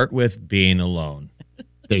 Start with being alone.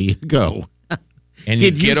 There you go. And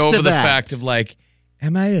you Get get used over to the that. fact of like,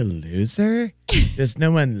 am I a loser? Does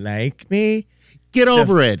no one like me? Get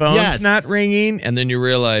over the it. Phone's Yes. not ringing. And then you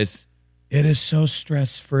realize it is so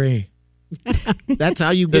stress-free. That's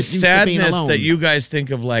how you The get used to being sadness alone. that you guys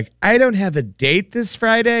think of like, I don't have a date this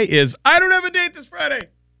Friday is, I don't have a date this Friday.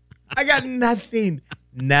 I got nothing.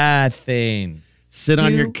 Nothing. sit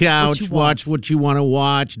on Do your what couch, you watch want. what you want to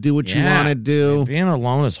watch, do what you want to do. Being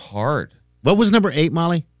alone is hard. What was number 8,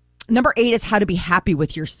 Molly? Number 8 is how to be happy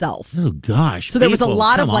with yourself. Oh gosh. So there was a people,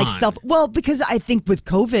 lot of come like on. because I think with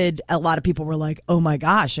COVID, a lot of people were like, oh my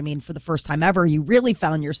gosh. I mean, for the first time ever, you really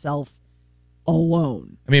found yourself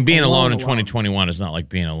alone. I mean, being alone in Alone. 2021 is not like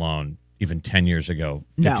being alone even 10 years ago,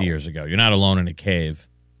 50 No. years ago. You're not alone in a cave.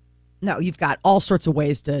 No, you've got all sorts of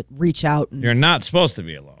ways to reach out. And, You're not supposed to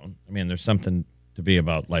be alone. I mean, there's something to be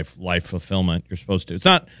about life fulfillment. You're supposed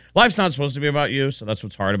to. Life's not supposed to be about you, so that's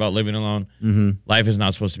what's hard about living alone. Mm-hmm. Life is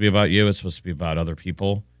not supposed to be about you. It's supposed to be about other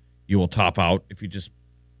people. You will top out if you just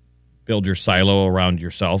build your silo around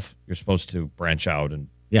yourself. You're supposed to branch out and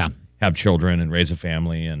Yeah. have children and raise a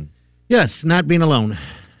family. And Yes, not being alone.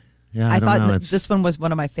 Yeah, I, I don't thought know. that It's this one was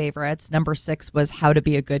one of my favorites. Number 6 was how to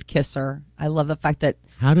be a good kisser. I love the fact that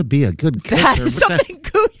how to be a good kisser. that is What the- something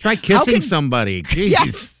good. Try How kissing can somebody. Jeez.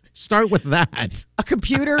 Yes. Start with that. a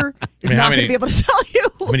computer is I mean, how not going many- to be able to tell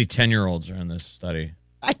how you. many 10-year-olds are in this study?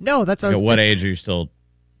 I know that's what I At was what thinking. age are you still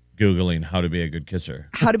Googling how to be a good kisser?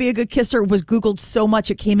 How to be a good kisser was Googled so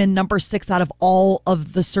much it came in number 6 out of all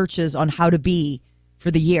of the searches on how to be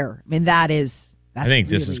for the year. I mean, that is I think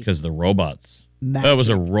this is because the robots. Magic. That was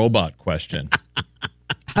a robot question.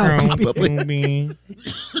 Probably.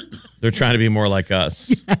 They're trying to be more like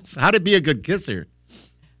us. Yes. How to be a good kisser.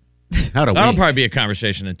 How to That'll wink. probably be a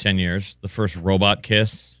conversation in 10 years. The first robot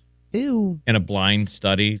kiss Ew. in a blind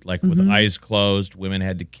study, like with eyes closed, women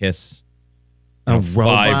had to kiss A 5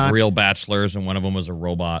 robot? real bachelors, and one of them was a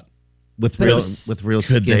robot. with But it real was- with real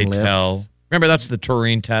Could they skin lips. tell? Remember, that's the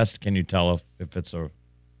Turing test. Can you tell if it's a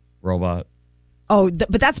robot? Oh,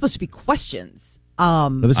 but that's supposed to be questions. But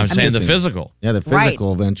this I'm is saying the kissing. physical. Yeah, the Right.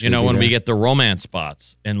 physical eventually. You know, be when we there. get the romance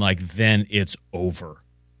spots, and like then it's over.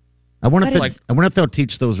 I wonder But if I wonder if they'll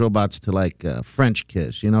teach those robots to like French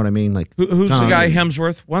kiss. You know what I mean? Like Who's the tongue guy and-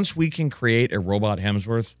 Hemsworth? Once we can create a robot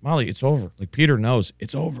Hemsworth, Molly, it's over. Like Peter knows,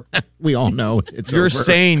 it's over. We all know it's You're over.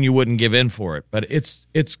 saying you wouldn't give in for it, but it's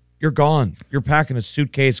you're gone. You're packing a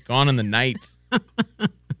suitcase, gone in the night.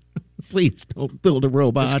 Please don't build a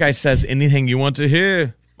robot. This guy says anything you want to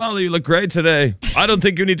hear. Molly, you look great today. I don't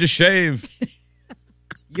think you need to shave.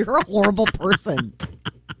 You're a horrible person.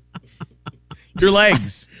 Your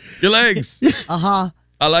legs. Your legs. Uh-huh.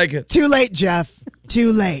 I like it. Too late, Jeff.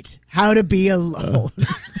 Too late. How to be alone.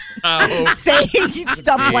 Oh, Saying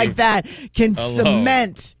stuff like that can Alone.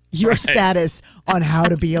 cement your Right. status on how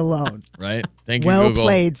to be alone. right. Thank you, Well Google.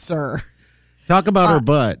 played, sir. Talk about her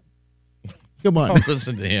butt. Come on. Oh,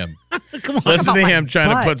 listen to him. Come on. Listen to my him trying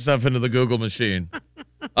butt. to put stuff into the Google machine.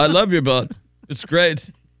 I love your butt. It's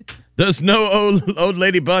great. There's no old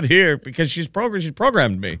lady butt here because she's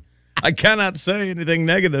programmed me. I cannot say anything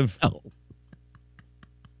negative. Oh.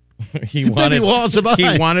 He wanted walls of he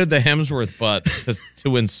ice. wanted the Hemsworth butt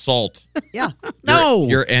to insult Yeah, No.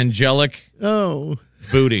 your angelic Oh.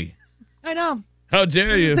 booty. I know. How This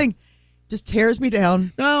dare is you? the thing. Just tears me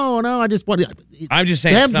down. No. I just want. I'm just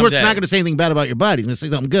saying. Hemsworth's someday- not going to say anything bad about your butt. He's going to say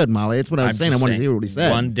something good, Molly. That's what I was I'm saying. I just wanted to saying, hear what he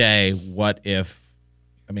said. One day, what if?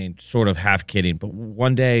 I mean, sort of half kidding, but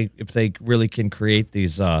one day, if they really can create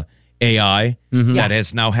these AI Mm-hmm. that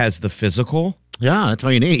Yes. now has the physical, Yeah, that's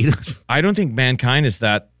all you need. I don't think mankind is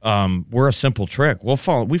that. We're a simple trick. We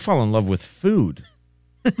fall in love with food,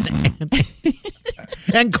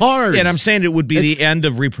 and cars. and I'm saying it would be the end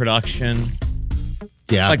of reproduction.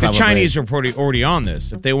 yeah, Like probably. the Chinese are already on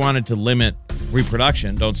this. If they wanted to limit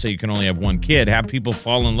reproduction, don't say you can only have one kid. Have people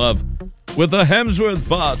fall in love with a Hemsworth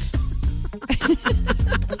butt.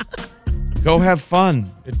 Go have fun,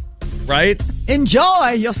 right? Enjoy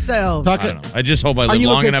yourselves. Talk- I don't know. I just hope I Are live you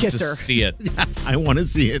a long good enough kisser? to see it. I want to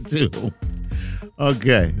see it too.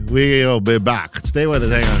 Okay, we'll be back. Stay with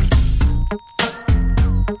us. Hang on.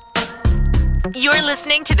 You're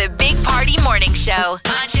listening to the Big Party Morning Show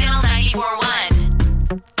on Channel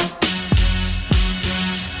 94.1.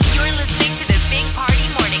 You're listening to the Big Party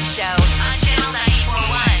Morning Show on Channel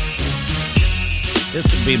 94.1. This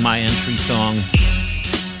would be my entry song.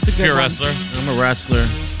 It's a good You're a one. wrestler. I'm a wrestler.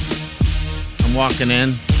 I'm walking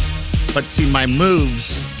in. But see, my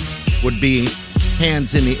moves would be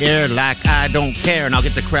hands in the air like I don't care. And I'll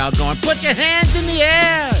get the crowd going, put your hands in the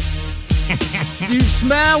air. Do you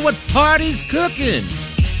smell what party's cooking?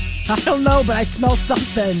 I don't know, but I smell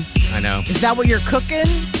something. I know. Is that what you're cooking?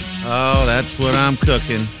 Oh, that's what I'm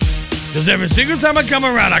cooking. Because every single time I come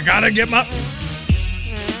around, I gotta get my.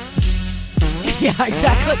 Yeah,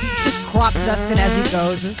 exactly. Just crop dusting as he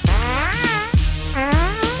goes.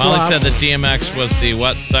 Molly said that DMX was the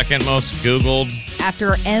second most Googled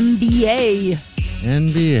After NBA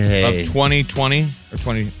NBA. of 2020 or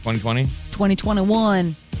 2020.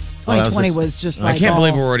 2021. Oh, that was 2020 just- was just I like, can't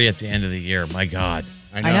believe oh, we're already at the end of the year. My God,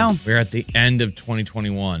 I know. we're at the end of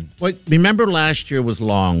 2021. What, remember last year was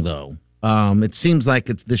long, though. It seems like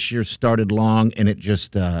this year started long, and it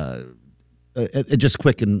just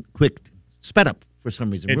quick sped up for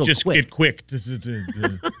some reason. Real quick.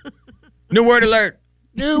 New word alert.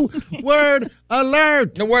 New word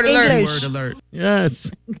alert. New word alert. English. alert.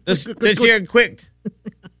 Yes. This year quick.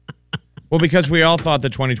 Well, because we all thought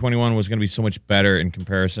that 2021 was going to be so much better in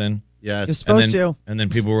comparison. Yes. You're supposed to. And then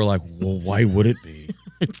people were like, well, why would it be?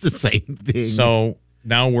 It's the same thing. So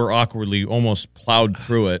now we're awkwardly almost plowed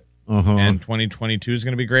through it. Uh-huh. And 2022 is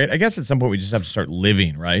going to be great. I guess at some point we just have to start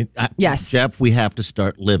living, right? Yes. Jeff, we have to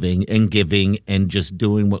start living and giving and just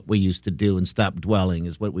doing what we used to do and stop dwelling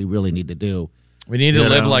is what we really need to do. We need to You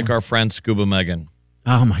live know. like our friend Scuba Megan.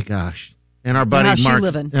 Oh, my gosh. And our buddy how's she Mark.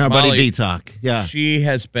 living? And our Molly, buddy V-Talk. Yeah. She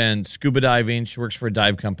has been scuba diving. She works for a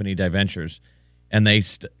dive company, Dive Ventures, and they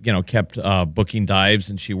kept booking dives,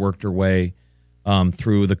 and she worked her way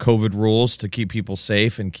through the COVID rules to keep people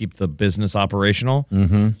safe and keep the business operational.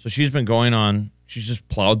 Mm-hmm. So she's been going on. She's just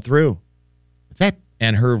plowed through, That's it.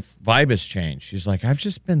 and her vibe has changed. She's like, I've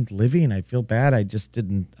just been living. I feel bad. I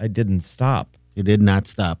didn't stop. It did not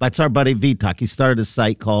stop. That's our buddy Vitak. He started a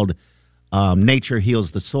site called Nature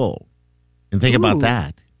Heals the Soul. And think about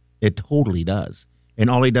that. It totally does. And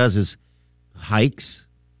all he does is hikes,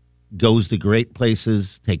 goes to great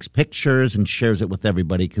places, takes pictures, and shares it with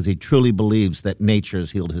everybody because he truly believes that nature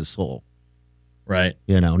has healed his soul. Right.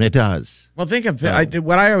 And it does. Well, think of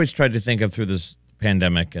what I always tried to think of through this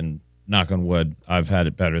pandemic, and knock on wood, I've had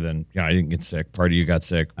it better than, I didn't get sick. Part of you got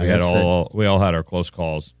sick. We all had our close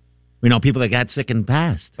calls. We know people that got sick and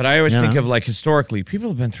passed. But I always think of, like, historically, people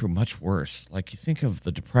have been through much worse. Like, you think of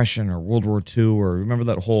the Depression or World War II, or remember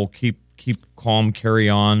that whole keep calm, carry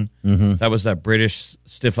on? Mm-hmm. That was that British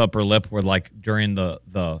stiff upper lip where, like, during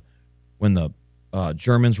when the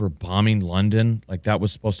Germans were bombing London, like, that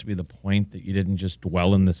was supposed to be the point, that you didn't just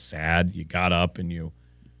dwell in the sad. You got up and you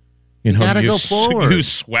gotta go forward. You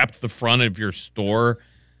swept the front of your store.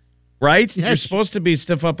 Right? Yes. You're supposed to be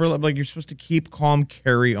stiff upper lip. Like, you're supposed to keep calm,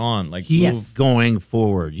 carry on. Like, keep going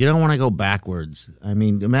forward. You don't want to go backwards. I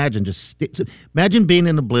mean, imagine imagine being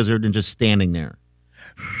in a blizzard and just standing there.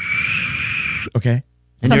 Okay.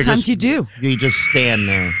 And sometimes you do. You just stand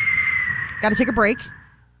there. Got to take a break.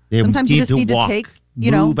 Sometimes you just need to take,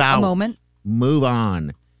 a moment. Move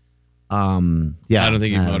on. Yeah. I don't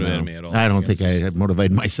think you motivated me at all. I don't think I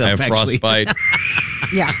motivated myself. I have frostbite.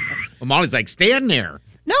 Yeah. I'm always like, stand there.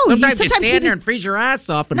 No, sometimes you stand there and freeze your ass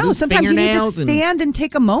off. And sometimes you need to stand and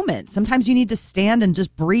take a moment. Sometimes you need to stand and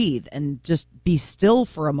just breathe and just be still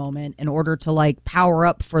for a moment in order to, like, power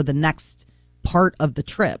up for the next part of the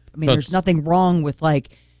trip. I mean, there's nothing wrong with, like,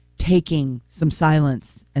 taking some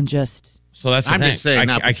silence and just. So that's the thing. Just saying,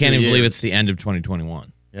 I can't even believe it's the end of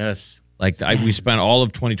 2021. Yes. Like, we spent all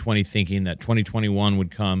of 2020 thinking that 2021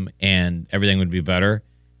 would come and everything would be better.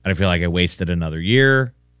 And I feel like I wasted another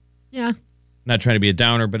year. Yeah. Not trying to be a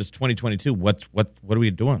downer, but it's 2022. What are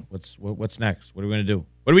we doing? What's next? What are we going to do?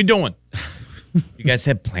 What are we doing? You guys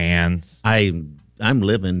have plans. I'm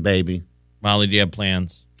living, baby. Molly, do you have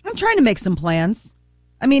plans? I'm trying to make some plans.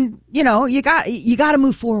 I mean, you got to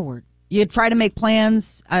move forward. You try to make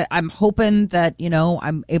plans. I'm hoping that,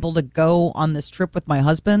 I'm able to go on this trip with my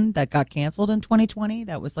husband that got canceled in 2020.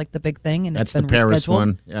 That was like the big thing, and that's it's been the Paris rescheduled.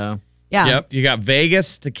 one. Yeah. Yeah. Yep. You got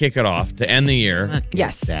Vegas to kick it off, to end the year.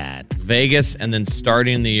 Yes. That. Vegas, and then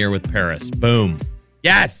starting the year with Paris. Boom.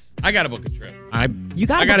 Yes. I got to book a trip. I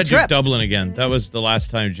got to do do Dublin again. That was the last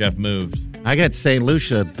time Jeff moved. I got St.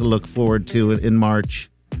 Lucia to look forward to in March.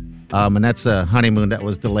 And that's a honeymoon that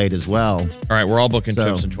was delayed as well. All right. We're all booking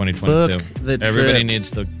trips in 2022. Book the Everybody trips. needs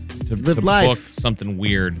to live life. Book something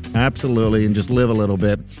weird. Absolutely, and just live a little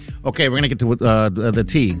bit. Okay, we're going to get to the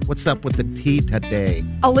tea. What's up with the tea today?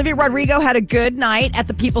 Olivia Rodrigo had a good night at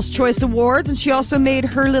the People's Choice Awards, and she also made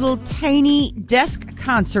her little tiny desk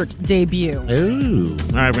concert debut. Ooh.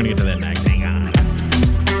 All right, we're going to get to that next. Hang on.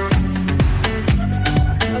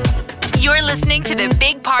 You're listening to the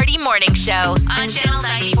Big Party Morning Show on Channel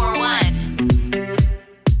 94.1.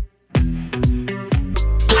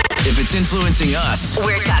 If it's influencing us,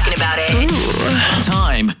 We're talking about it.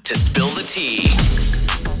 time to spill the tea.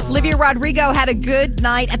 Olivia Rodrigo had a good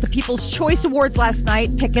night at the People's Choice Awards last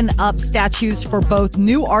night, picking up statues for both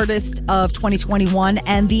New Artist of 2021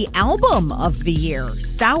 and the Album of the Year,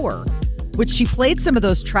 Sour, which she played some of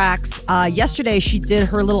those tracks. Yesterday, she did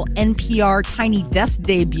her little NPR Tiny Desk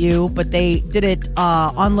debut, but they did it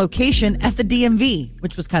on location at the DMV,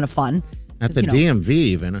 which was kind of fun. At the DMV,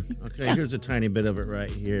 even. Okay, Here's a tiny bit of it right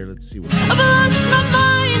here. Let's see what. I've lost my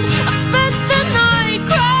mind. I've spent the night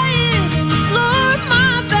crying on the floor of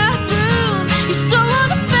my bathroom. You're so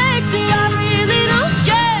unaffected. I really don't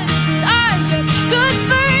get it, but I guess good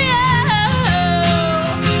for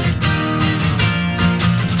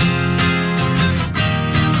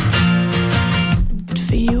you. Good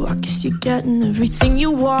for you. I guess you're getting everything you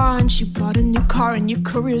want. You bought a new car and your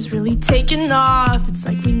career's really taking off. It's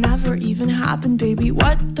like we never even happened, baby.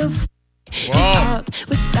 What the f*** is up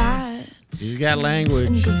with that? He's got And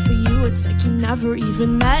language. good for you, it's like you never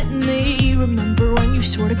even met me. Remember when you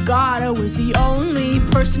swore to God I was the only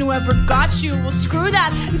person who ever got you? Well, screw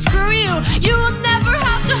that and screw you. You will never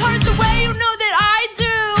have to hurt the way you know that I do.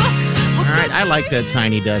 Well, All right, I like that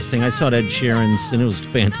tiny desk thing. I saw Ed Sheeran's, and it was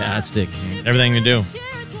fantastic. Everything you do.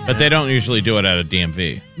 But they don't usually do it at a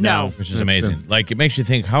DMV. No. Which is That's amazing. Like, it makes you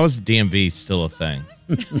think, how is DMV still a thing?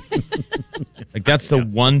 Like, that's the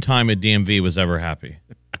one time a DMV was ever happy.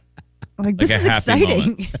 Like, this Like a is happy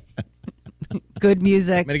exciting. Good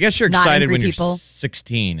music. I mean, I guess you're not excited angry when people. you're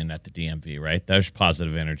 16 and at the DMV, right? There's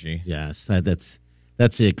positive energy. Yes,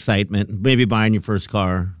 that's the excitement. Maybe buying your first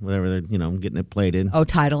car, whatever, getting it plated. Oh,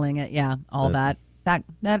 titling it, yeah, all that.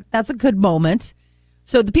 That's a good moment.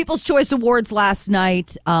 So the People's Choice Awards last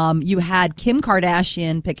night, you had Kim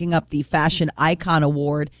Kardashian picking up the Fashion Icon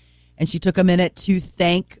Award, and she took a minute to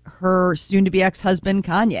thank her soon-to-be ex-husband,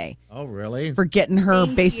 Kanye. Oh, really? For getting her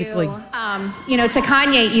Thank basically... you know, to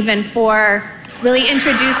Kanye even for really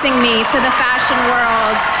introducing me to the fashion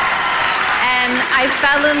world. And I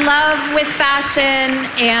fell in love with fashion,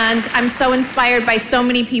 and I'm so inspired by so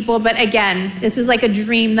many people. But again, this is like a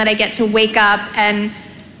dream that I get to wake up and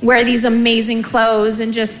wear these amazing clothes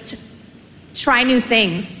and just try new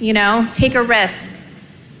things, you know, take a risk.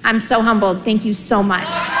 I'm so humbled. Thank you so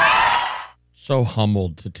much. So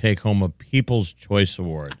humbled to take home a People's Choice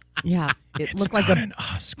Award. Yeah, it looked like an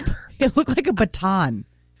Oscar. It looked like a baton.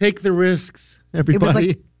 Take the risks, everybody. It was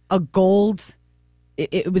like a gold.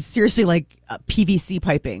 It was seriously like PVC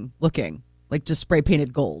piping looking, like just spray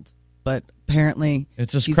painted gold. But apparently,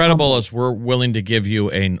 it's as he's credible humble. as we're willing to give you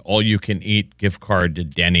an all-you-can-eat gift card to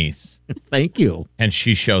Denny's. Thank you. And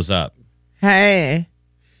she shows up. Hey,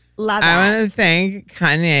 Love I want to thank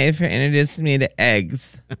Kanye for introducing me to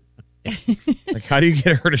eggs. Like, how do you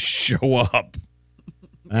get her to show up?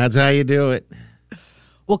 That's how you do it.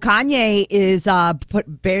 Well, Kanye is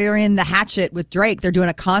burying the hatchet with Drake. They're doing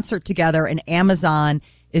a concert together, and Amazon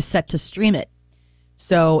is set to stream it.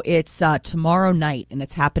 So it's tomorrow night, and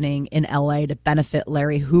it's happening in L.A. to benefit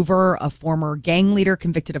Larry Hoover, a former gang leader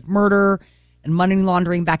convicted of murder and money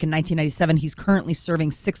laundering back in 1997. He's currently serving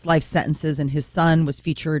 6 life sentences, and his son was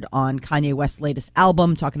featured on Kanye West's latest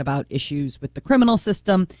album, talking about issues with the criminal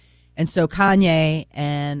system. And so Kanye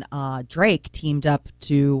and Drake teamed up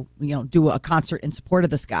to, do a concert in support of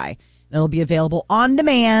this guy. And it'll be available on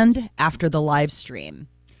demand after the live stream.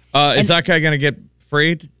 Is that guy going to get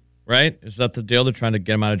freed? Right? Is that the deal? They're trying to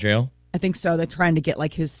get him out of jail? I think so. They're trying to get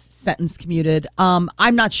his sentence commuted.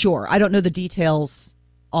 I'm not sure. I don't know the details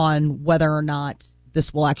on whether or not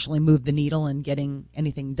this will actually move the needle in getting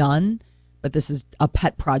anything done. But this is a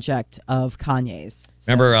pet project of Kanye's.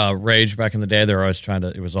 So. Remember Rage back in the day? They were always trying to,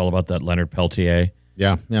 it was all about that Leonard Peltier.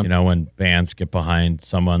 Yeah. You know, when bands get behind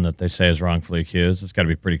someone that they say is wrongfully accused, it's got to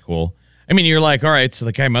be pretty cool. I mean, you're like, all right, so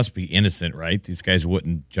the guy must be innocent, right? These guys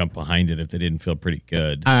wouldn't jump behind it if they didn't feel pretty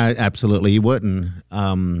good. Absolutely, you wouldn't.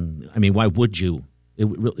 I mean, why would you? It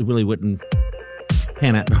really wouldn't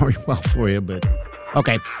pan out very well for you, but...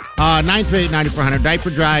 Okay, 938-9400,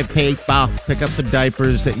 Diaper Drive, PayPal. Pick up the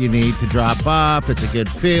diapers that you need to drop off. It's a good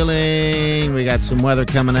feeling. We got some weather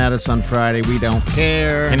coming at us on Friday. We don't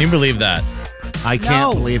care. Can you believe that? I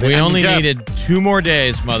can't believe it. We only needed 2 more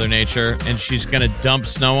days, Mother Nature, and she's going to dump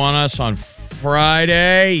snow on us on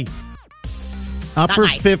Friday. Upper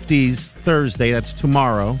 50s Thursday. That's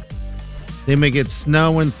tomorrow. Then we get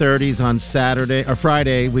snow and 30s on Saturday or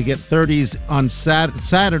Friday. We get 30s on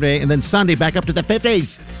Saturday, and then Sunday back up to the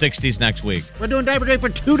 50s. 60s next week. We're doing Diaper Day for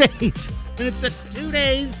 2 days. And it's the 2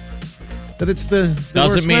 days that it's the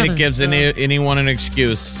Doesn't worst mean weather. it gives anyone an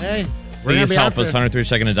excuse. Hey, Please help us. 103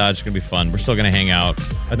 to Dodge. It's going to be fun. We're still going to hang out.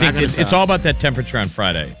 I think it's all about that temperature on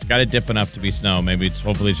Friday. It's got to dip enough to be snow. Maybe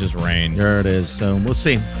hopefully it's just rain. There it is. So we'll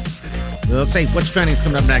see. We'll see. What's trending is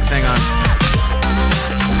coming up next. Hang on.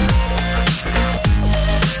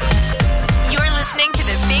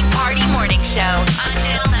 Morning Show on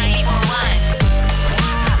Channel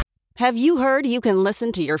 94.1. Have you heard you can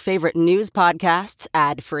listen to your favorite news podcasts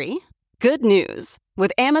ad-free? Good news.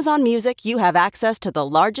 With Amazon Music, you have access to the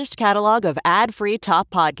largest catalog of ad-free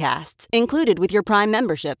top podcasts included with your Prime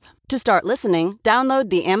membership. To start listening,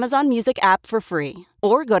 download the Amazon Music app for free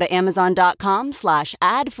or go to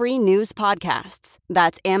amazon.com/ad-free news podcasts.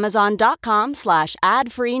 That's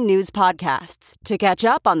amazon.com/ad-free news podcasts to catch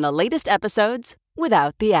up on the latest episodes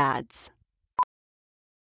without the ads.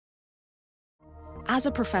 As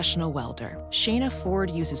a professional welder, Shayna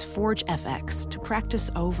Ford uses Forge FX to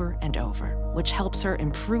practice over and over, which helps her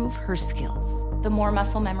improve her skills. The more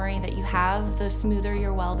muscle memory that you have, the smoother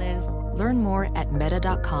your weld is. Learn more at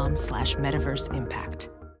meta.com/metaverse impact.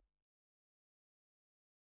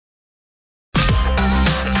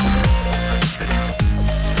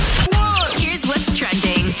 Here's what's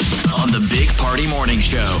trending on the Big Party Morning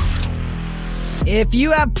Show. If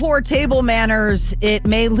you have poor table manners, it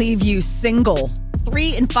may leave you single.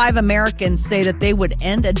 3 in 5 Americans say that they would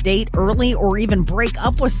end a date early or even break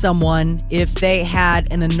up with someone if they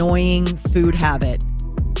had an annoying food habit.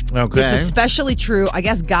 Okay. It's especially true. I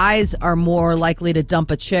guess guys are more likely to dump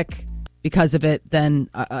a chick because of it than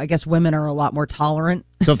I guess women are a lot more tolerant.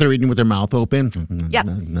 So if they're eating with their mouth open? Yeah.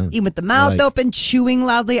 Eating with the mouth open, chewing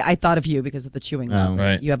loudly. I thought of you because of the chewing loudly.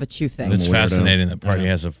 Right. You have a chew thing. It's fascinating that Party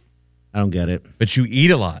has a... I don't get it. But you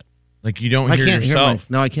eat a lot. Like, you don't hear yourself.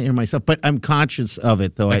 No, I can't hear myself. But I'm conscious of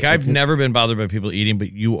it, though. Like, I've never been bothered by people eating,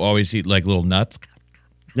 but you always eat, like, little nuts.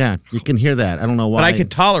 Yeah, you can hear that. I don't know why. But I could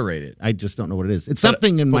tolerate it. I just don't know what it is. It's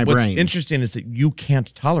something in my what's brain. interesting is that you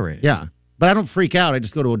can't tolerate it. Yeah. But I don't freak out. I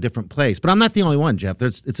just go to a different place. But I'm not the only one, Jeff.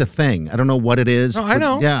 It's a thing. I don't know what it is. No, I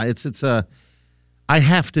know. Yeah, it's a. I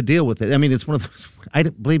have to deal with it. I mean, it's one of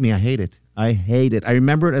those. Believe me, I hate it. I hate it. I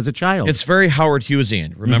remember it as a child. It's very Howard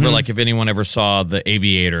Hughesian. Remember, like if anyone ever saw The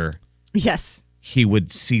Aviator, Yes. he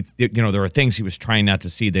would see. There were things he was trying not to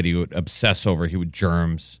see that he would obsess over. He would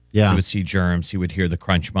germs. Yeah. He would see germs. He would hear the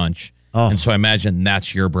crunch munch. Oh. And so I imagine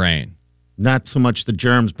that's your brain. Not so much the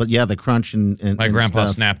germs, but yeah, the crunch and My grandpa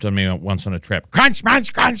stuff. snapped on me once on a trip. Crunch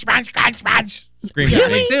munch, crunch munch, crunch munch. Screamed Yeah, at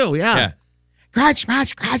me. me too. Yeah. Crunch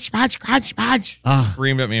munch, crunch munch, crunch munch. Ah.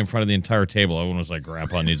 Screamed at me in front of the entire table. Everyone was like,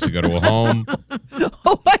 "Grandpa needs to go to a home."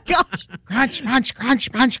 Oh my gosh. Crunch munch,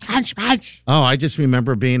 crunch munch, crunch munch. Oh, I just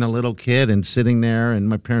remember being a little kid and sitting there, and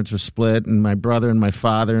my parents were split, and my brother and my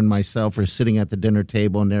father and myself were sitting at the dinner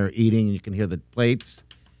table, and they're eating, and you can hear the plates,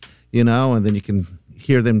 and then you can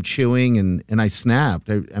hear them chewing, and I snapped.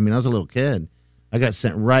 I mean, I was a little kid. I got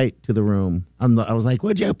sent right to the room. I was like,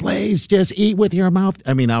 "Would you please just eat with your mouth?"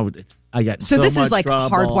 I mean, I got so this much is like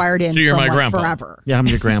trouble. hardwired in So you're from my like grandpa. forever. Yeah, I'm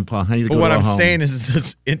your grandpa. I need to But go what to a I'm home. saying is,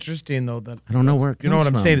 it's interesting though that I don't know where it you know what comes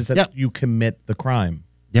I'm from. saying is that Yeah. you commit the crime.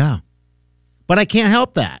 Yeah, but I can't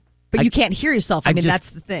help that. But you can't hear yourself. I mean, just that's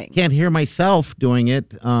the thing. Can't hear myself doing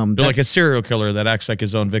it. You're like a serial killer that acts like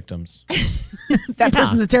his own victims. That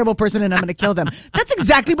person's a terrible person and I'm going to kill them. That's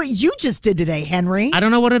exactly what you just did today, Henry. I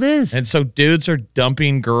don't know what it is. And so dudes are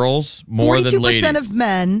dumping girls more than ladies. 42% of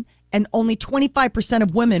men and only 25%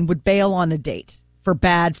 of women would bail on a date for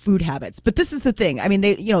bad food habits. But this is the thing. I mean,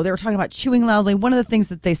 they were talking about chewing loudly. One of the things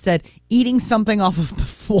that they said, eating something off of the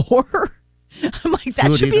floor. I'm like,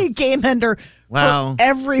 that should be a game ender Wow. for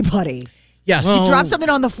everybody. Yes. You drop something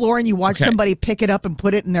on the floor and you watch somebody pick it up and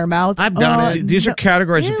put it in their mouth. I've done it. These are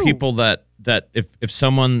categories Ew. of people that if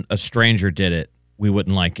someone, a stranger did it, we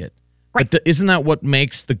wouldn't like it. Right. But isn't that what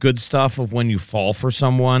makes the good stuff of when you fall for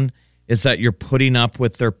someone is that you're putting up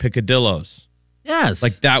with their picadillos? Yes.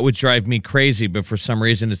 Like that would drive me crazy, but for some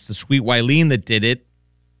reason it's the sweet Wileen that did it.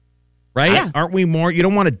 Right? Yeah. Aren't we more? You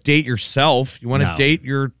don't want to date yourself. You want to No. date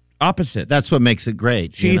your opposite. That's what makes it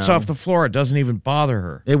great. She you eats know? off the floor. It doesn't even bother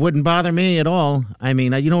her. It wouldn't bother me at all. I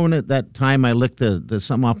mean, when at that time I licked the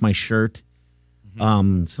something off my shirt.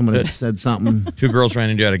 Someone had said something. Two girls ran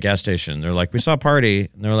into you at a gas station. They're like, "We saw a party."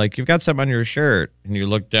 And they're like, "You've got something on your shirt." And you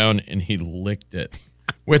look down and he licked it,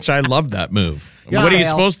 which I love that move. Yeah. What are you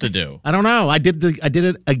Fail. supposed to do? I don't know. I did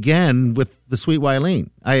it again with the sweet Wileen.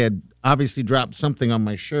 I had obviously dropped something on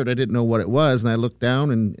my shirt. I didn't know what it was, and I looked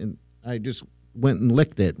down and I just went and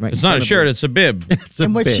licked it. Right. It's in not a front of shirt. her. It's a bib. It's a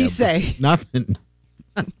And what'd she bib. say? Nothing.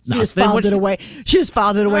 She just filed it away. She just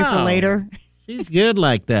filed it away for No. later. She's good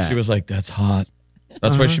like that. She was like, "That's hot."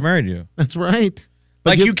 That's why she married you. That's right.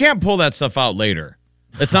 But Like you can't pull that stuff out later.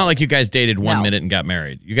 It's not like you guys dated 1 minute and got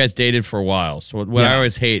married. You guys dated for a while. So what I Yeah.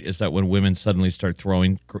 always hate is that when women suddenly start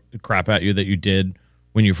throwing crap at you that you did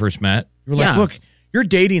when you first met, you're like, Yes. "Look, you're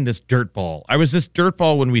dating this dirtball. I was this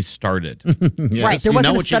dirtball when we started." Yes, Right. There you know wasn't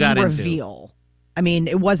a what you got sudden into. reveal. I mean,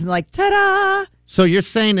 it wasn't like, ta-da. So you're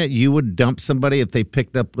saying that you would dump somebody if they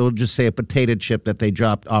picked up, we'll just say a potato chip that they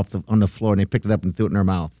dropped on the floor and they picked it up and threw it in their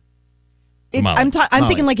mouth. Molly. I'm Molly.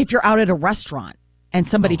 thinking like if you're out at a restaurant and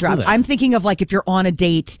somebody drops. that? I'm thinking of like if you're on a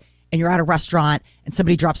date and you're at a restaurant and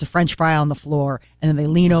somebody drops a French fry on the floor and then they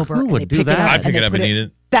lean over Who and would they do pick that? it up. I'd pick they it up put and eat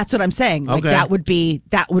it. That's what I'm saying. Like Okay. that would be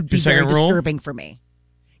Your very second rule? disturbing for me.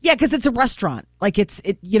 Yeah, because it's a restaurant. Like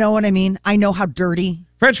you know what I mean? I know how dirty.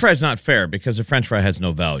 French fry's not fair because a French fry has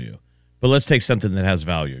no value. But let's take something that has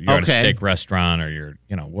value. You're at a Okay. steak restaurant or you're,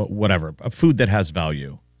 whatever. A food that has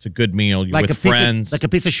value. It's a good meal. You're Like with a piece friends. of, like a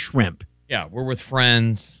piece of shrimp. Yeah, we're with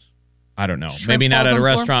friends. I don't know. Shrimp Maybe not falls at on a the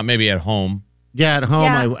floor? restaurant. Maybe at home. Yeah, at home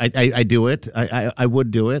Yeah. I do it. I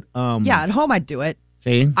would do it. Yeah, at home I'd do it.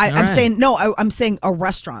 See, I'm All right. saying no. I'm saying a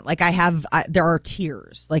restaurant. Like there are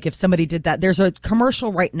tiers. Like if somebody did that, there's a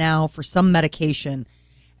commercial right now for some medication,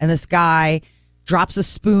 and this guy drops a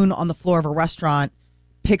spoon on the floor of a restaurant,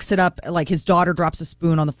 picks it up. Like his daughter drops a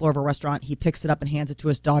spoon on the floor of a restaurant. He picks it up and hands it to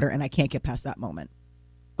his daughter, and I can't get past that moment.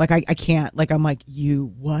 Like I can't. Like I'm like,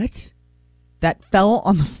 you what? That fell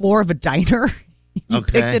on the floor of a diner. You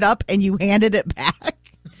Okay. picked it up and you handed it back.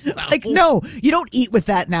 Like no, you don't eat with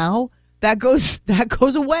that now. That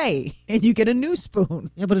goes away, and you get a new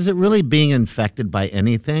spoon. Yeah, but is it really being infected by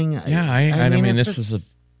anything? Yeah, I mean, it's this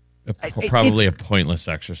just- is probably a pointless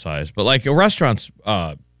exercise. But like a restaurant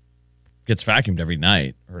gets vacuumed every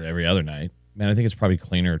night or every other night. Man, I think it's probably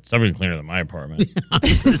cleaner. It's definitely cleaner than my apartment. I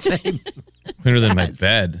was gonna say, Cleaner than my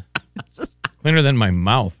bed. Cleaner than my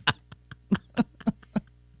mouth.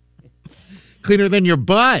 Cleaner than your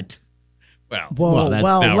butt. Whoa,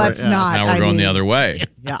 let's not. Now we're going the other way.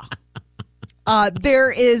 Yeah.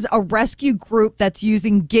 There is a rescue group that's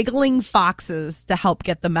using giggling foxes to help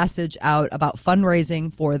get the message out about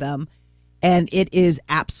fundraising for them. And it is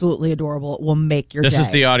absolutely adorable. It will make your day. This is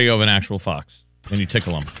the audio of an actual fox. When you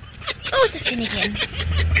tickle them. Oh, it's a Finnegan.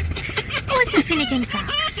 Oh, it's a Finnegan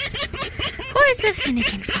fox. Oh, it's a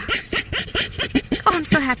Finnegan fox. Oh, I'm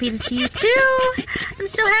so happy to see you too. I'm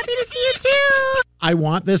so happy to see you too. I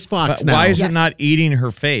want this fox But now. why is it not eating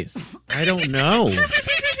her face? I don't know.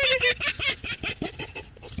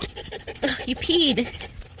 Oh, you peed.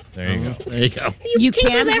 There you go. There you go. You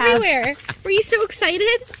tingled can have- everywhere. Were you so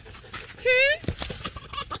excited?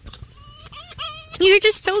 You're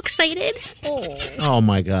just so excited. Oh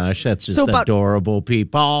my gosh, that's just So about- adorable,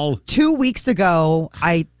 people. 2 weeks ago,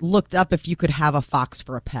 I looked up if you could have a fox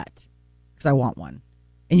for a pet because I want one,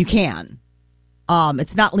 and you can.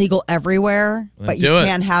 It's not legal everywhere, Then but you do it.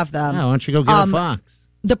 can have them. Yeah, why don't you go get a fox?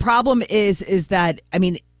 The problem is that I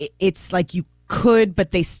mean, it's like you could,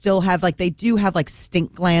 but they still have they do have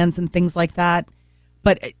stink glands and things like that.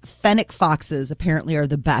 But fennec foxes apparently are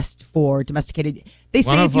the best for domesticated. They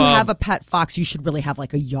say if you have a pet fox, you should really have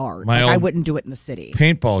a yard. My I old wouldn't do it in the city.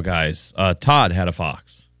 Paintball guys. Todd had a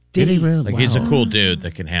fox. Did he really? He's a cool dude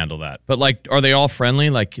that can handle that. But are they all friendly?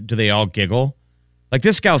 Do they all giggle?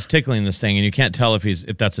 This gal's tickling this thing, and you can't tell if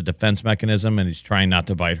that's a defense mechanism, and he's trying not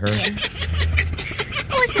to bite her.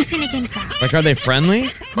 Oh, it's a Finnegan fox. Are they friendly?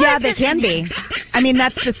 Yeah, they can be. I mean,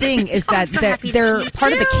 that's the thing is that so happy to they're see you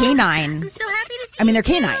part of the too. canine. I'm so happy to see I mean, they're you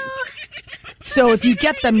too. canines. So if you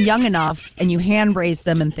get them young enough and you hand raise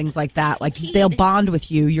them and things like that, they'll bond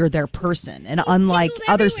with you. You're their person. And unlike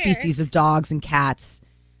other species of dogs and cats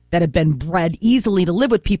that have been bred easily to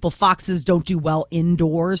live with people, foxes don't do well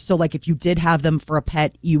indoors. So if you did have them for a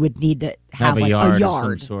pet, you would need to have a a yard of some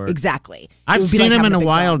yard. sort. Exactly. It I've would be seen like them in having the big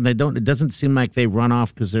wild, dog. and it doesn't seem like they run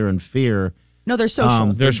off because they're in fear. No, they're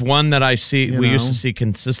social. There's one that I see. You We used know. to see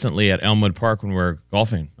consistently at Elmwood Park when we were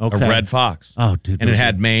golfing. Okay. A red fox. Oh, dude. And it those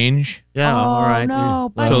had are- mange. Yeah, all right.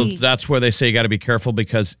 no, yeah. So buddy. that's where they say you got to be careful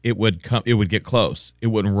because it would get close. It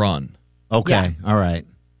wouldn't run. Okay, all right.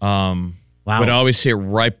 Wow. Wow. Would always see it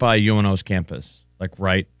right by UNO's campus,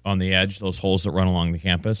 right on the edge, those holes that run along the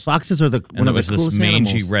campus. Foxes are And one it of the was this coolest mangy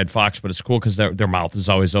animals. red fox, but it's cool because their mouth is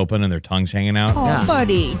always open and their tongue's hanging out. Oh, Yeah.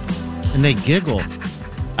 buddy. And they giggle.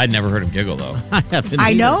 I'd never heard him giggle, though. I haven't I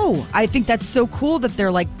either. know. I think that's so cool that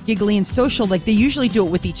they're giggly and social. They usually do it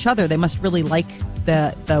with each other. They must really like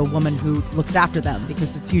the woman who looks after them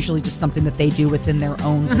because it's usually just something that they do within their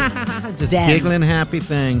own Just den. giggling, happy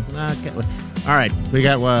thing. Okay. All right, we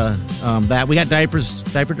got that. We got diaper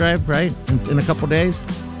drive, right? In a couple days.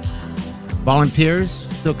 Volunteers,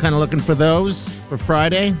 still kind of looking for those for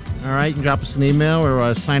Friday. All right, you can drop us an email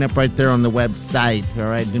or sign up right there on the website. All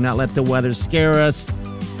right, do not let the weather scare us,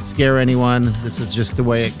 scare anyone. This is just the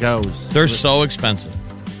way it goes. They're so expensive.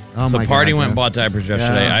 Oh the my party God, went man. and bought diapers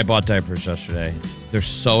yesterday. Yeah. I bought diapers yesterday. They're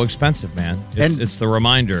so expensive, man. And- It's the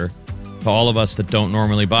reminder to all of us that don't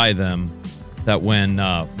normally buy them that when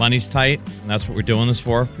money's tight, and that's what we're doing this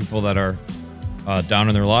for, people that are down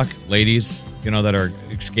in their luck, ladies, that are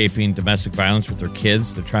escaping domestic violence with their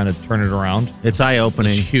kids, they're trying to turn it around. It's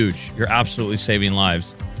eye-opening. It's huge. You're absolutely saving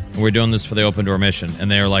lives. And we're doing this for the Open Door mission,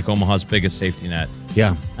 and they are like Omaha's biggest safety net.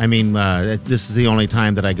 Yeah, I mean, this is the only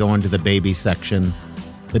time that I go into the baby section,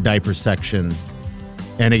 the diaper section,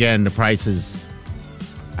 and again, the prices.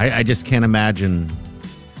 I just can't imagine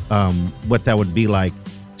what that would be like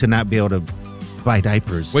to not be able to buy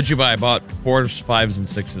diapers. What'd you buy? I bought 4s, 5s, and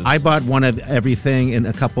 6s. I bought one of everything and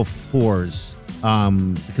a couple 4s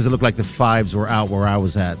because it looked like the 5s were out where I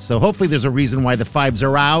was at. So hopefully there's a reason why the 5s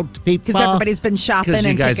are out, people. Because everybody's been shopping Because you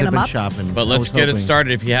and guys picking have them been up. shopping. But I let's was get it hoping.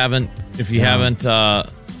 started. If you haven't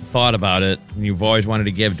thought about it and you've always wanted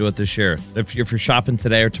to give, do it this year. If you're shopping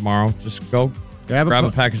today or tomorrow, just go grab a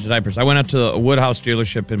package of diapers. I went up to a Woodhouse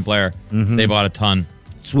dealership in Blair. Mhm. They bought a ton.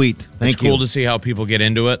 Sweet. Thank it's you. cool to see how people get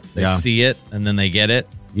into it. They Yeah. see it and then they get it.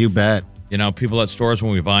 You bet. People at stores,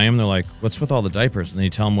 when we buy them, they're like, what's with all the diapers? And then you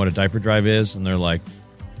tell them what a diaper drive is, and they're like,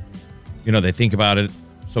 they think about it.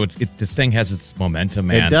 So this thing has its momentum,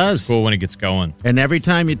 man. It does. It's cool when it gets going. And every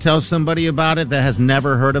time you tell somebody about it that has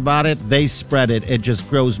never heard about it, they spread it. It just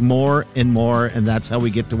grows more and more, and that's how we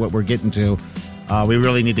get to what we're getting to. We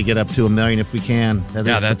really need to get up to 1 million if we can.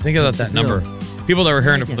 Think about that number. People that were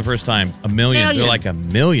hearing it for the first time, 1 million. They're like,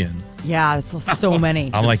 1 million? Yeah, it's so many.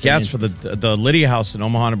 I'm like, yeah, it's for the Lydia House in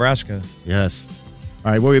Omaha, Nebraska. Yes.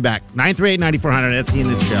 All right, we'll be back. 938-9400. That's the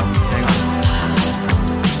end of the show. Hang on.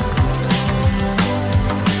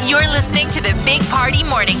 You're listening to the Big Party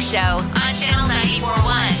Morning Show on Channel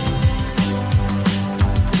 94.1.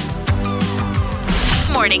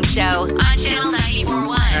 Morning Show on Channel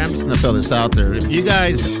 94.1. I'm just going to throw this out there. If you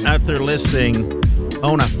guys out there listening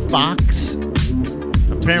own a fox,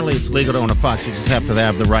 apparently it's legal to own a fox. You just have to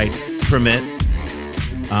have the right permit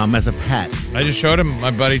as a pet. I just showed him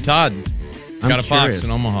my buddy Todd. Got a fox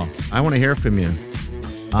in Omaha. I want to hear from you.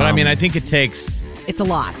 But I mean, I think it takes... It's a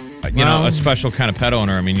lot. You know, a special kind of pet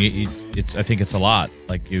owner. I mean, I think it's a lot.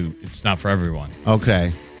 It's not for everyone.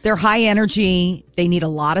 Okay. They're high energy. They need a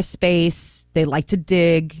lot of space. They like to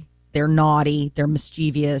dig. They're naughty. They're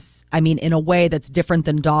mischievous. I mean, in a way that's different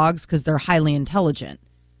than dogs because they're highly intelligent.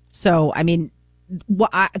 So, I mean,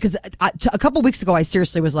 because a couple weeks ago, I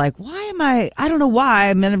seriously was like, I don't know why.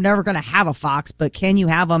 I mean, I'm never going to have a fox, but can you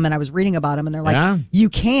have them? And I was reading about them and they're like, you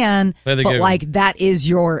can, but like that is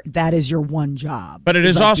your one job. But it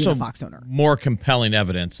is like also a fox owner. More compelling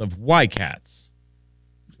evidence of why cats.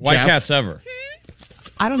 Why cats ever.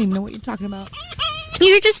 I don't even know what you're talking about.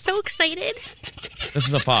 You're just so excited. This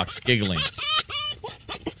is a fox giggling.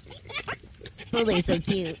 Oh, they're so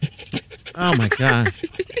cute. Oh, my gosh.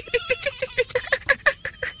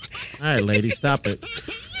 All right, lady, stop it.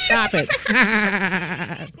 Stop it.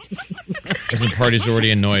 Listen, Party's already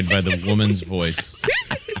annoyed by the woman's voice.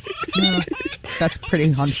 Yeah, that's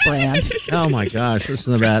pretty on brand. Oh, my gosh.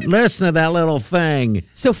 Listen to that. Listen to that little thing.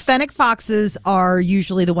 So fennec foxes are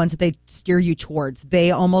usually the ones that they steer you towards.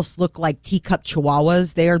 They almost look like teacup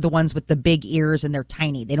chihuahuas. They are the ones with the big ears, and they're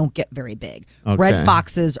tiny. They don't get very big. Okay. Red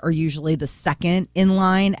foxes are usually the second in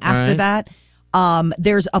line after that.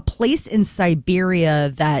 There's a place in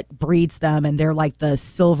Siberia that breeds them, and they're like the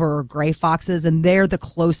silver or gray foxes, and they're the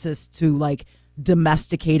closest to like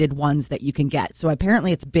domesticated ones that you can get. So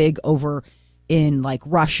apparently it's big over in like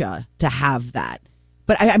Russia to have that.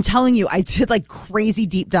 But I'm telling you, I did like crazy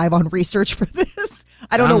deep dive on research for this.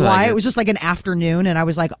 I don't know why. It was just like an afternoon, and I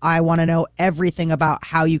was like, I want to know everything about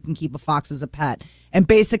how you can keep a fox as a pet. And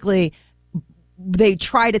basically, they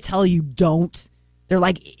try to tell you don't. They're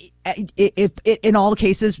like, if in all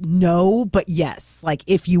cases, no, but yes. Like,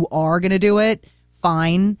 if you are going to do it,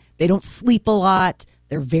 fine. They don't sleep a lot.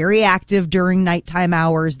 They're very active during nighttime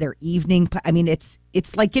hours. They're evening. I mean, it's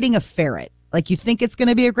like getting a ferret. Like, you think it's going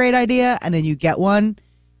to be a great idea, and then you get one,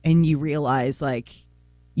 and you realize, like,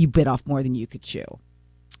 you bit off more than you could chew. I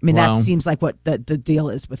mean, that seems like what the deal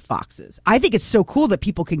is with foxes. I think it's so cool that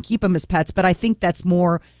people can keep them as pets, but I think that's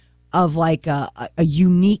more of like a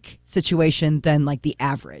unique situation than like the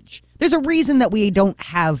average. There's a reason that we don't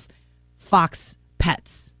have fox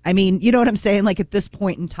pets. I mean, you know what I'm saying? Like at this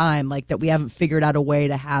point in time, like that we haven't figured out a way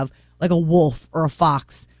to have like a wolf or a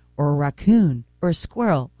fox or a raccoon or a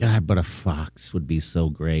squirrel. God, but a fox would be so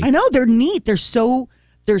great. I know, they're neat. They're so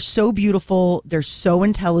beautiful. They're so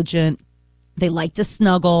intelligent. They like to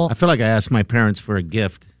snuggle. I feel like I asked my parents for a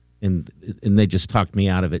gift and they just talked me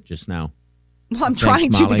out of it just now. Well, I'm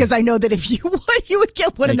trying to because I know that if you would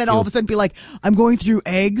get one and then all of a sudden be like, I'm going through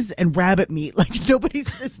eggs and rabbit meat like nobody's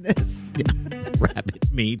business. Yeah, rabbit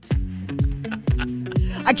meat.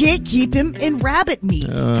 I can't keep him in rabbit meat.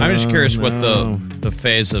 I'm just curious what the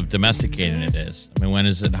phase of domesticating it is. I mean, when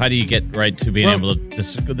is it? How do you get right to being able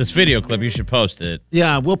to? This video clip, you should post it.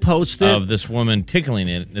 Yeah, we'll post it. Of this woman tickling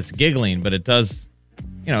it. It's giggling, but it does.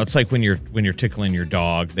 You know, it's like when you're tickling your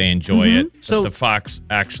dog, they enjoy it. So the fox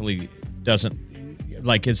actually doesn't.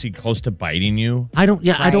 Like, is he close to biting you? I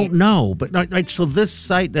don't know. But right, so this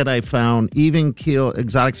site that I found, Even Keel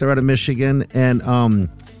Exotics, are out of Michigan, and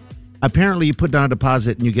apparently you put down a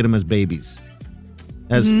deposit and you get them as babies,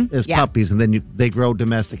 as puppies, and then they grow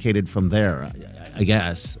domesticated from there. I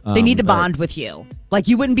guess they need to bond with you. Like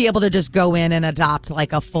you wouldn't be able to just go in and adopt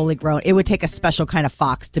like a fully grown. It would take a special kind of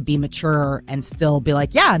fox to be mature and still be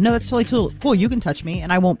like, yeah, no, that's totally cool. You can touch me,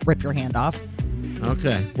 and I won't rip your hand off.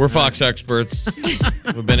 Okay. We're fox experts.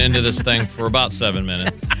 We've been into this thing for about 7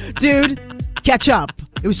 minutes. Dude, catch up.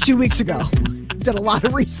 It was 2 weeks ago. Did a lot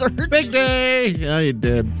of research. Big day. Yeah, you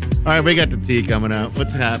did. All right, we got the tea coming out.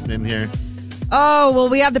 What's happening here? Oh, well,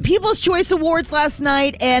 we had the People's Choice Awards last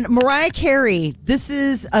night, and Mariah Carey, this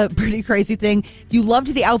is a pretty crazy thing. If you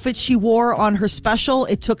loved the outfit she wore on her special,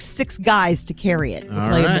 it took 6 guys to carry it. We'll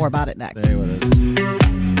tell you more about it next. Stay with us.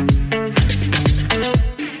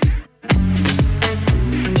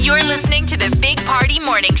 You're listening to the Big Party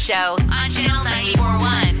Morning Show on Channel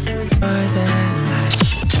 94.1.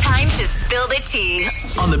 Time to spill the tea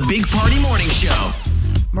on the Big Party Morning Show.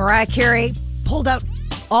 Mariah Carey pulled out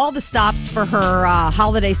all the stops for her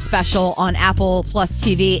holiday special on Apple Plus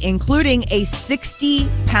TV, including a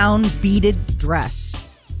 60-pound beaded dress.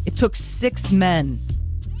 It took 6 men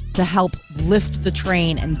to help lift the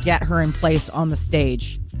train and get her in place on the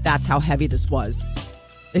stage. That's how heavy this was.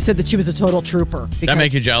 They said that she was a total trooper. Does that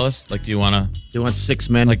make you jealous? Like, do you want to? Do you want 6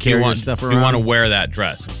 men to carry your stuff around? Do you want to wear that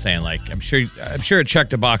dress? I'm saying, like, I'm sure it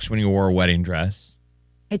checked a box when you wore a wedding dress.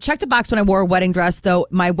 It checked a box when I wore a wedding dress, though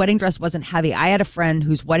my wedding dress wasn't heavy. I had a friend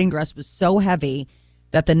whose wedding dress was so heavy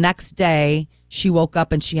that the next day she woke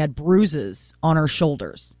up and she had bruises on her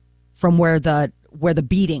shoulders from where the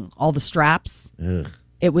beading, all the straps. Ugh.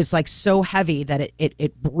 It was like so heavy that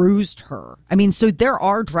it bruised her. I mean, so there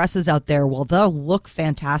are dresses out there. Well, they'll look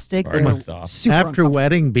fantastic. They're super After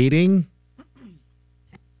wedding beating?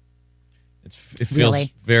 It feels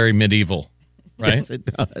very medieval, right? Yes, it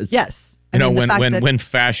does. Yes. You know, when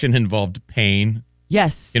fashion involved pain.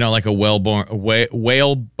 Yes. You know, like a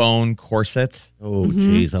whalebone corset. Oh,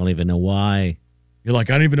 geez, I don't even know why. You're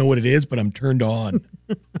like, I don't even know what it is, but I'm turned on.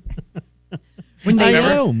 When they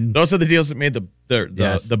those are the deals that made the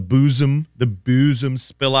bosom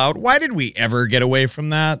spill out. Why did we ever get away from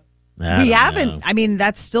that? We haven't. I mean,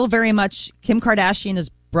 that's still very much Kim Kardashian has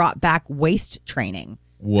brought back waist training.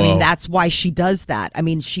 Whoa. I mean, that's why she does that. I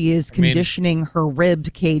mean, she is conditioning her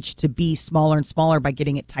ribbed cage to be smaller and smaller by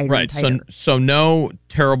getting it tighter and tighter. So no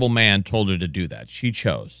terrible man told her to do that. She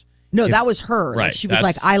chose. No, that was her. Right. Like, she was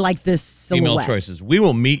like, I like this silhouette. Female choices. We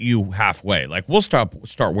will meet you halfway. Like, we'll start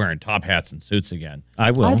wearing top hats and suits again.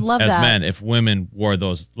 I will. I'd love as that. men, if women wore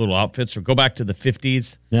those little outfits, or go back to the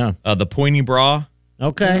 50s. Yeah. The pointy bra.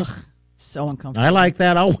 Okay. Ugh, so uncomfortable. I like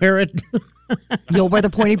that. I'll wear it. You'll wear the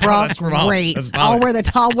pointy bra? That's from Great. that's I'll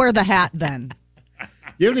wear the hat then.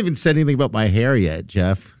 You haven't even said anything about my hair yet,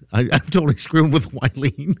 Jeff. I'm totally screwing with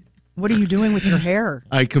Wileen. What are you doing with your hair?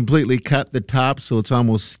 I completely cut the top so it's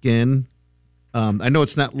almost skin. I know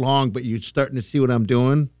it's not long, but you're starting to see what I'm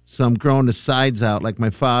doing. So I'm growing the sides out like my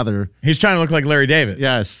father. He's trying to look like Larry David.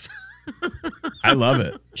 Yes. I love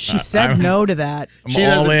it. She said no to that. I'm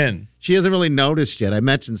all in. She hasn't really noticed yet. I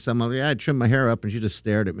mentioned some of it. Yeah, I trimmed my hair up, and she just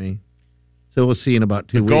stared at me. So we'll see in about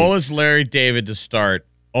 2 weeks. The goal is Larry David to start,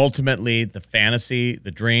 ultimately, the fantasy,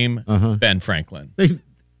 the dream, Ben Franklin.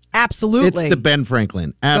 Absolutely. It's the Ben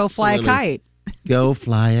Franklin. Absolutely. Go fly a kite. Go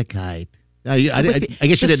fly a kite. I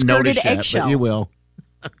guess you didn't notice yet, eggshell. but you will.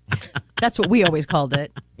 That's what we always called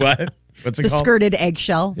it. What? What's it the called? Skirted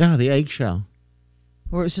eggshell. Yeah, the eggshell.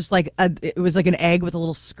 Where it was just like it was like an egg with a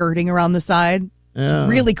little skirting around the side. It's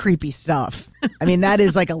really creepy stuff. I mean, that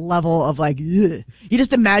is like a level of like, ugh. You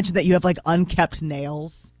just imagine that you have like unkept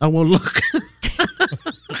nails. Oh, well, look.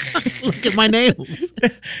 Look at my nails.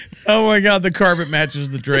 Oh, my God. The carpet matches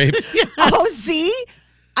the drapes. Yes. Oh, see?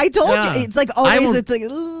 I told you. It's like always, it's like,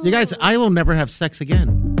 ugh. You guys, I will never have sex again.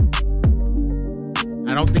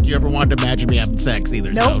 I don't think you ever wanted to imagine me having sex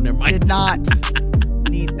either. Nope, so never mind. did not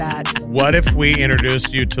need that. What if we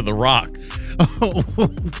introduced you to The Rock? Oh,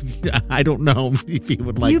 I don't know if he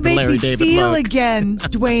would like you the Larry made me David feel look. again,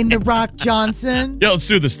 Dwayne The Rock Johnson. Yeah, let's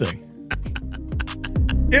do this thing.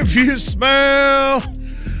 If you smell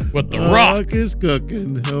what The Rock is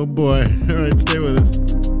cooking. Oh, boy. All right, stay with us.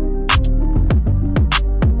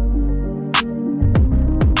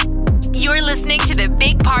 You're listening to the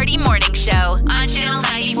Big Party Morning Show on Channel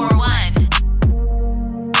 94.1.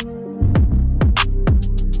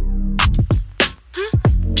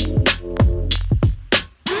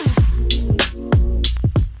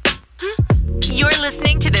 You're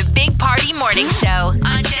listening to the Big Party Morning Show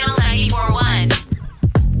on Channel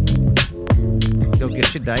 94.1. Go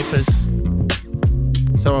get your diapers.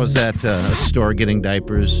 So I was at a store getting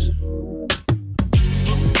diapers.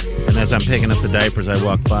 And as I'm picking up the diapers, I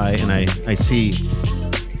walk by and I see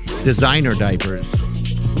designer diapers.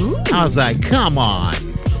 Ooh. I was like, come on.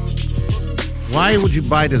 Why would you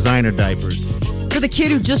buy designer diapers? For the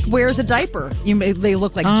kid who just wears a diaper. They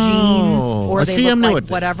look like jeans or they look like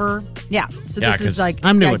whatever. Yeah. So this is like,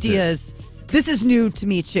 I'm new the at idea this. is, this is new to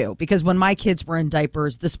me too, because when my kids were in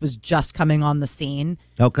diapers, this was just coming on the scene.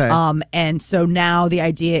 Okay. And so now the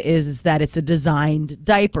idea is that it's a designed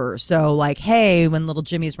diaper. So like, hey, when little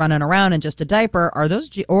Jimmy's running around in just a diaper, are those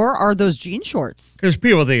jean shorts? Because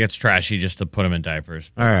people think it's trashy just to put them in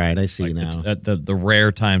diapers. All right, I see now. The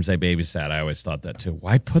rare times I babysat, I always thought that too.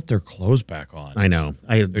 Why put their clothes back on? I know.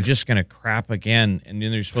 They're just going to crap again. And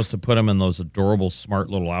then you're supposed to put them in those adorable, smart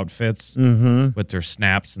little outfits with their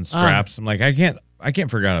snaps and straps. I'm like, I can't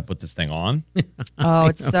figure out how to put this thing on. Oh,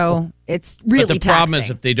 it's really But the problem is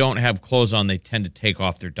taxing. if they don't have clothes on, they tend to take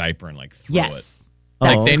off their diaper and like throw Yes. it.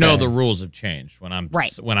 Like they know okay. the rules have changed when I'm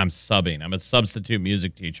subbing. I'm a substitute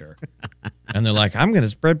music teacher. And they're like, I'm going to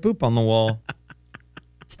spread poop on the wall.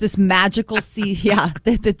 It's this magical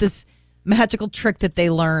this magical trick that they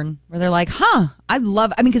learn where they're like,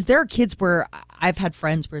 because there are kids where I've had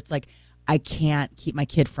friends where it's like, I can't keep my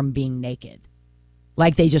kid from being naked.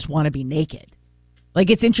 Like they just want to be naked. Like,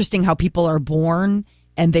 it's interesting how people are born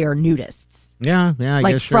and they are nudists. Yeah, I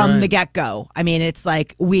like guess you're from right. the get-go. I mean, it's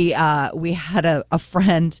like we had a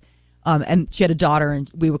friend, and she had a daughter,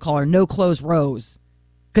 and we would call her No Clothes Rose,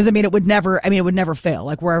 because it would never fail.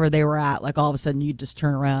 Like wherever they were at, like all of a sudden you'd just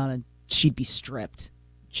turn around and she'd be stripped.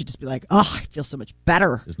 She'd just be like, "Oh, I feel so much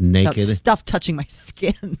better, just naked, without stuff touching my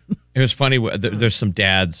skin." It was funny. There's some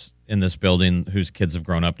dads in this building whose kids have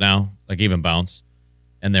grown up now, like even Bounce,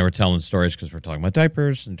 and they were telling stories because we're talking about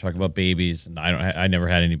diapers and talking about babies, and I never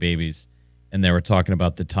had any babies, and they were talking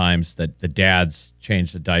about the times that the dads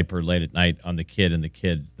changed the diaper late at night on the kid, and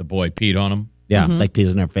the boy peed on him. Yeah, like pees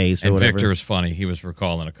in their face or and whatever. Victor was funny. He was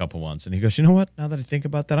recalling a couple ones, and he goes, "You know what? Now that I think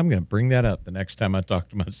about that, I'm going to bring that up the next time I talk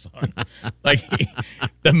to my son." Like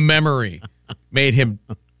the memory made him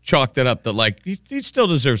chalk that up. That like he still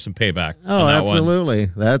deserves some payback. Oh, on that absolutely.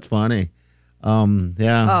 One. That's funny.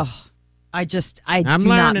 Yeah. Oh, I do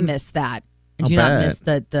not miss that. I do not miss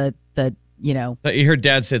the you know. You heard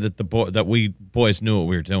Dad say that we boys knew what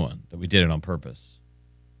we were doing. That we did it on purpose.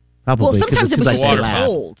 Probably, well, sometimes it was just water the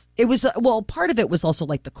cold. It was part of it was also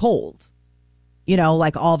like the cold. You know,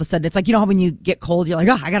 like all of a sudden, it's like, you know how when you get cold, you're like,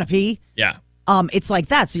 "Oh, I gotta pee." Yeah. It's like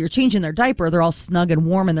that. So you're changing their diaper. They're all snug and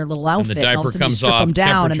warm in their little outfit. And the and all of diaper a sudden you comes strip off, them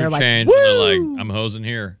down, and they're like, change, "Woo!" and they're like, "I'm hosing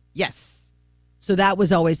here." Yes. So that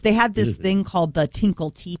was always. They had this thing called the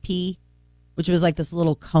Tinkle Teepee, which was like this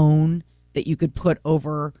little cone that you could put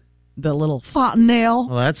over the little fontanelle.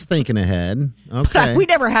 Well, that's thinking ahead. Okay. But we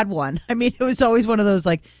never had one. I mean, it was always one of those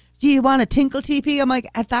like, "Do you want a tinkle teepee?" I'm like,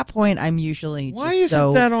 at that point, I'm usually Why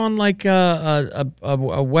isn't that on like a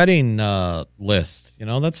wedding list? You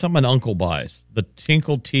know, that's something an uncle buys. The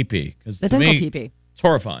tinkle teepee. Because the tinkle teepee. It's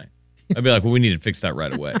horrifying. I'd be like, well, we need to fix that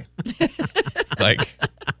right away. Like,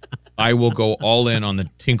 I will go all in on the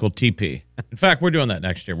tinkle teepee. In fact, we're doing that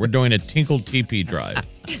next year. We're doing a tinkle teepee drive.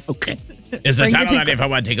 Okay. It's a time of if I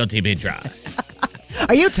want tinkle teepee drive.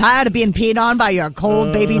 Are you tired of being peed on by your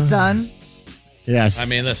cold baby son? Yes. I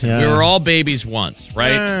mean, listen, we were all babies once,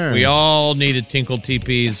 right? Sure. We all needed tinkle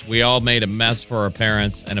teepees. We all made a mess for our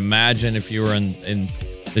parents. And imagine if you were in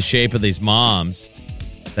the shape of these moms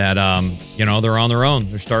that, they're on their own.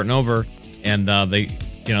 They're starting over, and they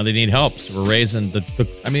need help. So we're raising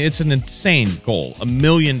it's an insane goal. 1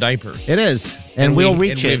 million diapers. It is. And we'll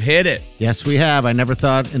reach it. We've hit it. Yes, we have. I never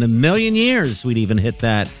thought in a million years we'd even hit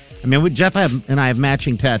that. I mean, Jeff and I have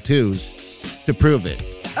matching tattoos to prove it.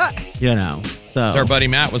 So our buddy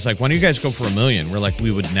Matt was like, "Why don't you guys go for 1 million?" We're like, "We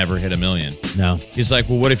would never hit 1 million." No. He's like,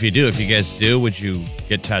 "Well, what if you do? If you guys do, would you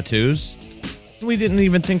get tattoos?" We didn't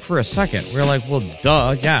even think for a second. We were like, "Well,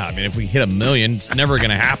 duh, yeah. I mean, if we hit 1 million, it's never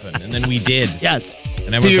going to happen." And then we did. Yes.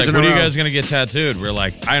 And everyone's like, "When are you guys going to get tattooed?" We're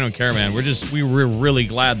like, "I don't care, man. We're really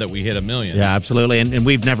glad that we hit 1 million." Yeah, absolutely. And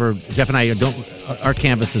we've never, Jeff and I our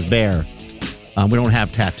canvas is bare. We don't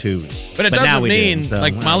have tattoos. But it doesn't mean,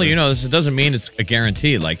 like Molly, you know this, it doesn't mean it's a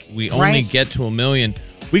guarantee. Like, we only get to 1 million.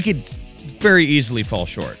 We could very easily fall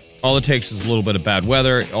short. All it takes is a little bit of bad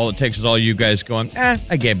weather. All it takes is all you guys going,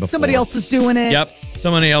 I gave before. Somebody else is doing it. Yep.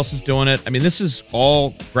 Somebody else is doing it. I mean, this is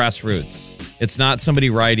all grassroots. It's not somebody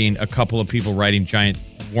a couple of people writing giant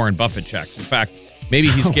Warren Buffett checks. In fact, maybe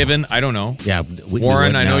he's given, I don't know. Yeah.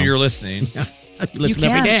 Warren, I know you're listening. Listen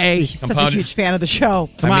every day. He's such a huge fan of the show.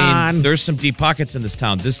 Come on. There's some deep pockets in this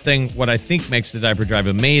town. This thing, what I think makes the diaper drive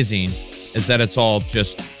amazing is that it's all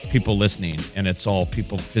just people listening, and it's all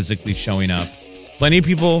people physically showing up. Plenty of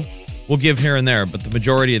people will give here and there, but the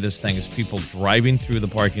majority of this thing is people driving through the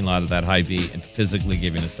parking lot of that Hy-Vee and physically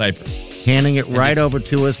giving us diapers. Handing it right over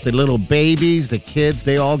to us. The little babies, the kids,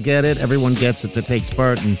 they all get it. Everyone gets it that takes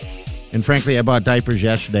part. And frankly, I bought diapers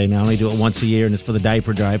yesterday. Now I only do it once a year, and it's for the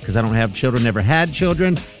diaper drive because I don't have children, never had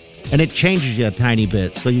children. And it changes you a tiny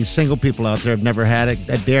bit. So you single people out there have never had it,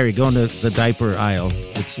 I dare you, go into the diaper aisle.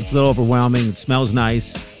 It's a little overwhelming. It smells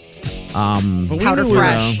nice. Powder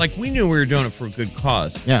fresh. We knew we were doing it for a good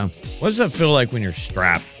cause. Yeah. What does that feel like when you're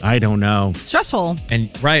strapped? I don't know. Stressful. And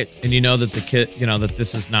you know that the kid, that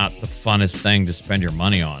this is not the funnest thing to spend your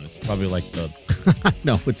money on. It's probably like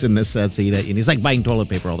no, it's a necessity that you need. It's like buying toilet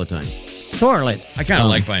paper all the time. Toilet. I kind of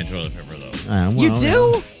like buying toilet paper though. You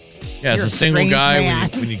do? Yeah, as You're a single guy, man.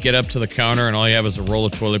 when you get up to the counter and all you have is a roll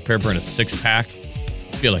of toilet paper and a 6-pack, you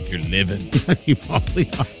feel like you're living. You probably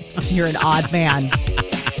are. You're an odd man.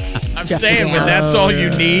 I'm saying, when that's all you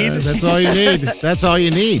need. That's all you need. That's all you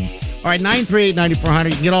need. All right, 938-9400.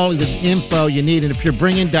 You can get all the info you need. And if you're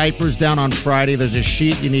bringing diapers down on Friday, there's a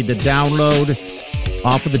sheet you need to download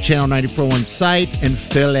off of the Channel 94.1 site and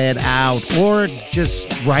fill it out. Or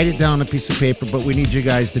just write it down on a piece of paper, but we need you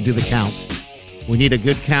guys to do the count. We need a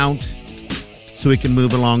good count so we can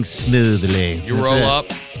move along smoothly. You roll up,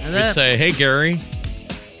 you say, "Hey, Gary,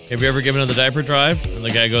 have you ever given her the diaper drive? And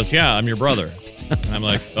the guy goes, yeah, I'm your brother. And I'm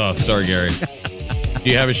like, oh, sorry, Gary. Do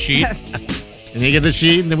you have a sheet? And you get the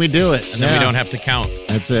sheet, and then we do it. And then we don't have to count.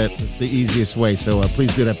 That's it. It's the easiest way. So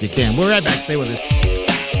please do it if you can. We're right back. Stay with us.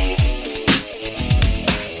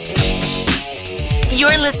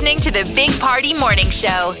 You're listening to the Big Party Morning Show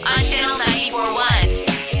on Channel 94.1.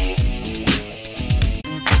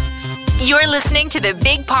 You're listening to the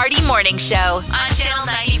Big Party Morning Show on Channel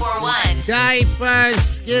 94.1.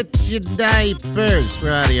 Diapers. Get your diapers.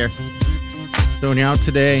 We're out of here. So when you're out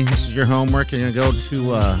today, this is your homework. You're going to go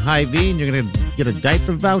to Hy-Vee, and you're going to get a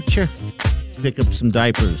diaper voucher. Pick up some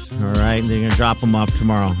diapers, all right? And then you're going to drop them off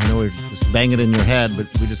tomorrow. I know we're just banging it in your head, but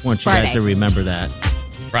we just want you guys to remember that.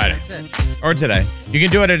 Friday. Or today. You can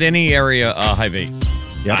do it at any area Hy-Vee.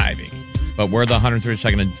 Yep. Hy-Vee. But we're the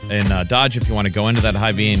 132nd in Dodge if you want to go into that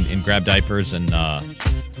Hy-Vee and grab diapers and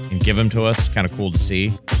give them to us. Kind of cool to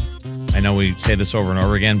see. I know we say this over and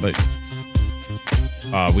over again, but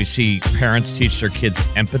we see parents teach their kids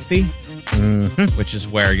empathy, which is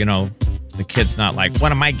where, the kid's not like,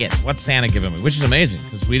 what am I getting? What's Santa giving me? Which is amazing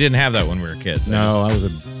because we didn't have that when we were kids. No, I was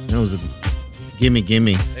a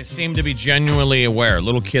gimme. They seem to be genuinely aware.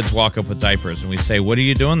 Little kids walk up with diapers and we say, what are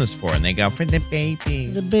you doing this for? And they go, for the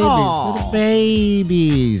babies. The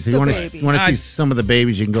babies. If you want to see some of the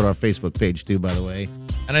babies, you can go to our Facebook page too, by the way.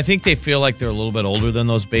 And I think they feel like they're a little bit older than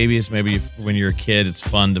those babies. Maybe when you're a kid, it's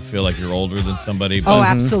fun to feel like you're older than somebody. But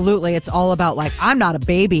absolutely. It's all about I'm not a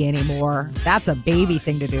baby anymore. That's a baby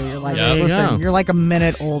thing to do. You're like, listen, you're like a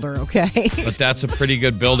minute older, okay? But that's a pretty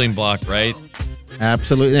good building block, right?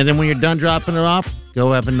 Absolutely. And then when you're done dropping it off,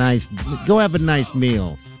 go have a nice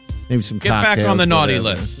meal. Maybe some cocktails. Get back on the naughty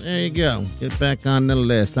whatever. list. There you go. Get back on the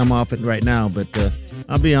list. I'm off it right now, but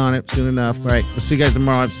I'll be on it soon enough. All right. We'll see you guys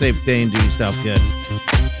tomorrow. Have a safe day and do yourself good.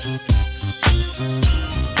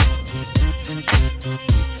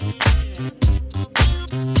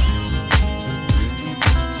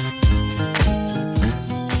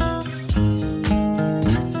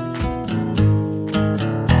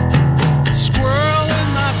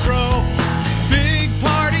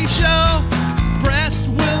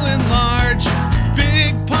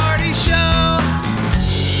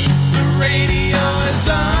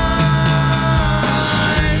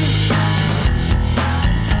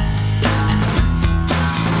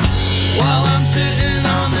 Sitting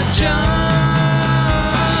on the john.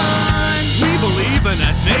 We believe in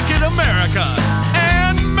a naked America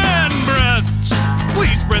and man breasts.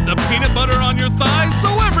 Please spread the peanut butter on your thighs so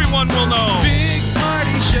everyone will know. Big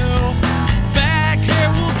Party Show. Back hair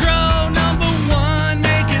will grow. Number one,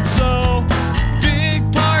 make it so. Big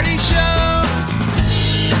Party Show.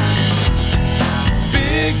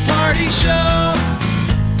 Big Party Show.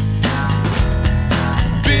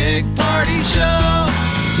 Big Party Show.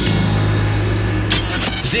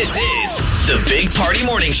 This is the Big Party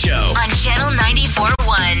Morning Show on Channel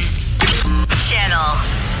 94.1. Channel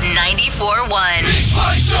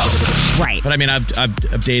 94.1. Right. But I mean, I've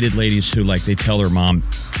dated ladies who they tell their mom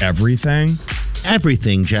everything.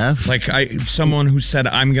 Everything, Jeff. Like someone who said,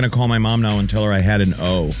 I'm going to call my mom now and tell her I had an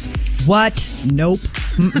O. What? Nope.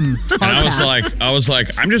 Mm-mm. And I was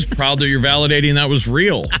like, I'm just proud that you're validating that was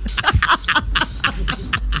real.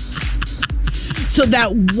 So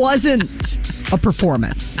that wasn't a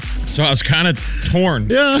performance. So I was kind of torn.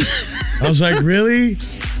 Yeah. I was like, really?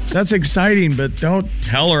 That's exciting, but don't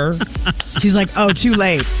tell her. She's like, oh, too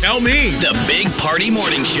late. Tell me. The Big Party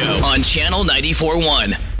Morning Show on Channel 94.1.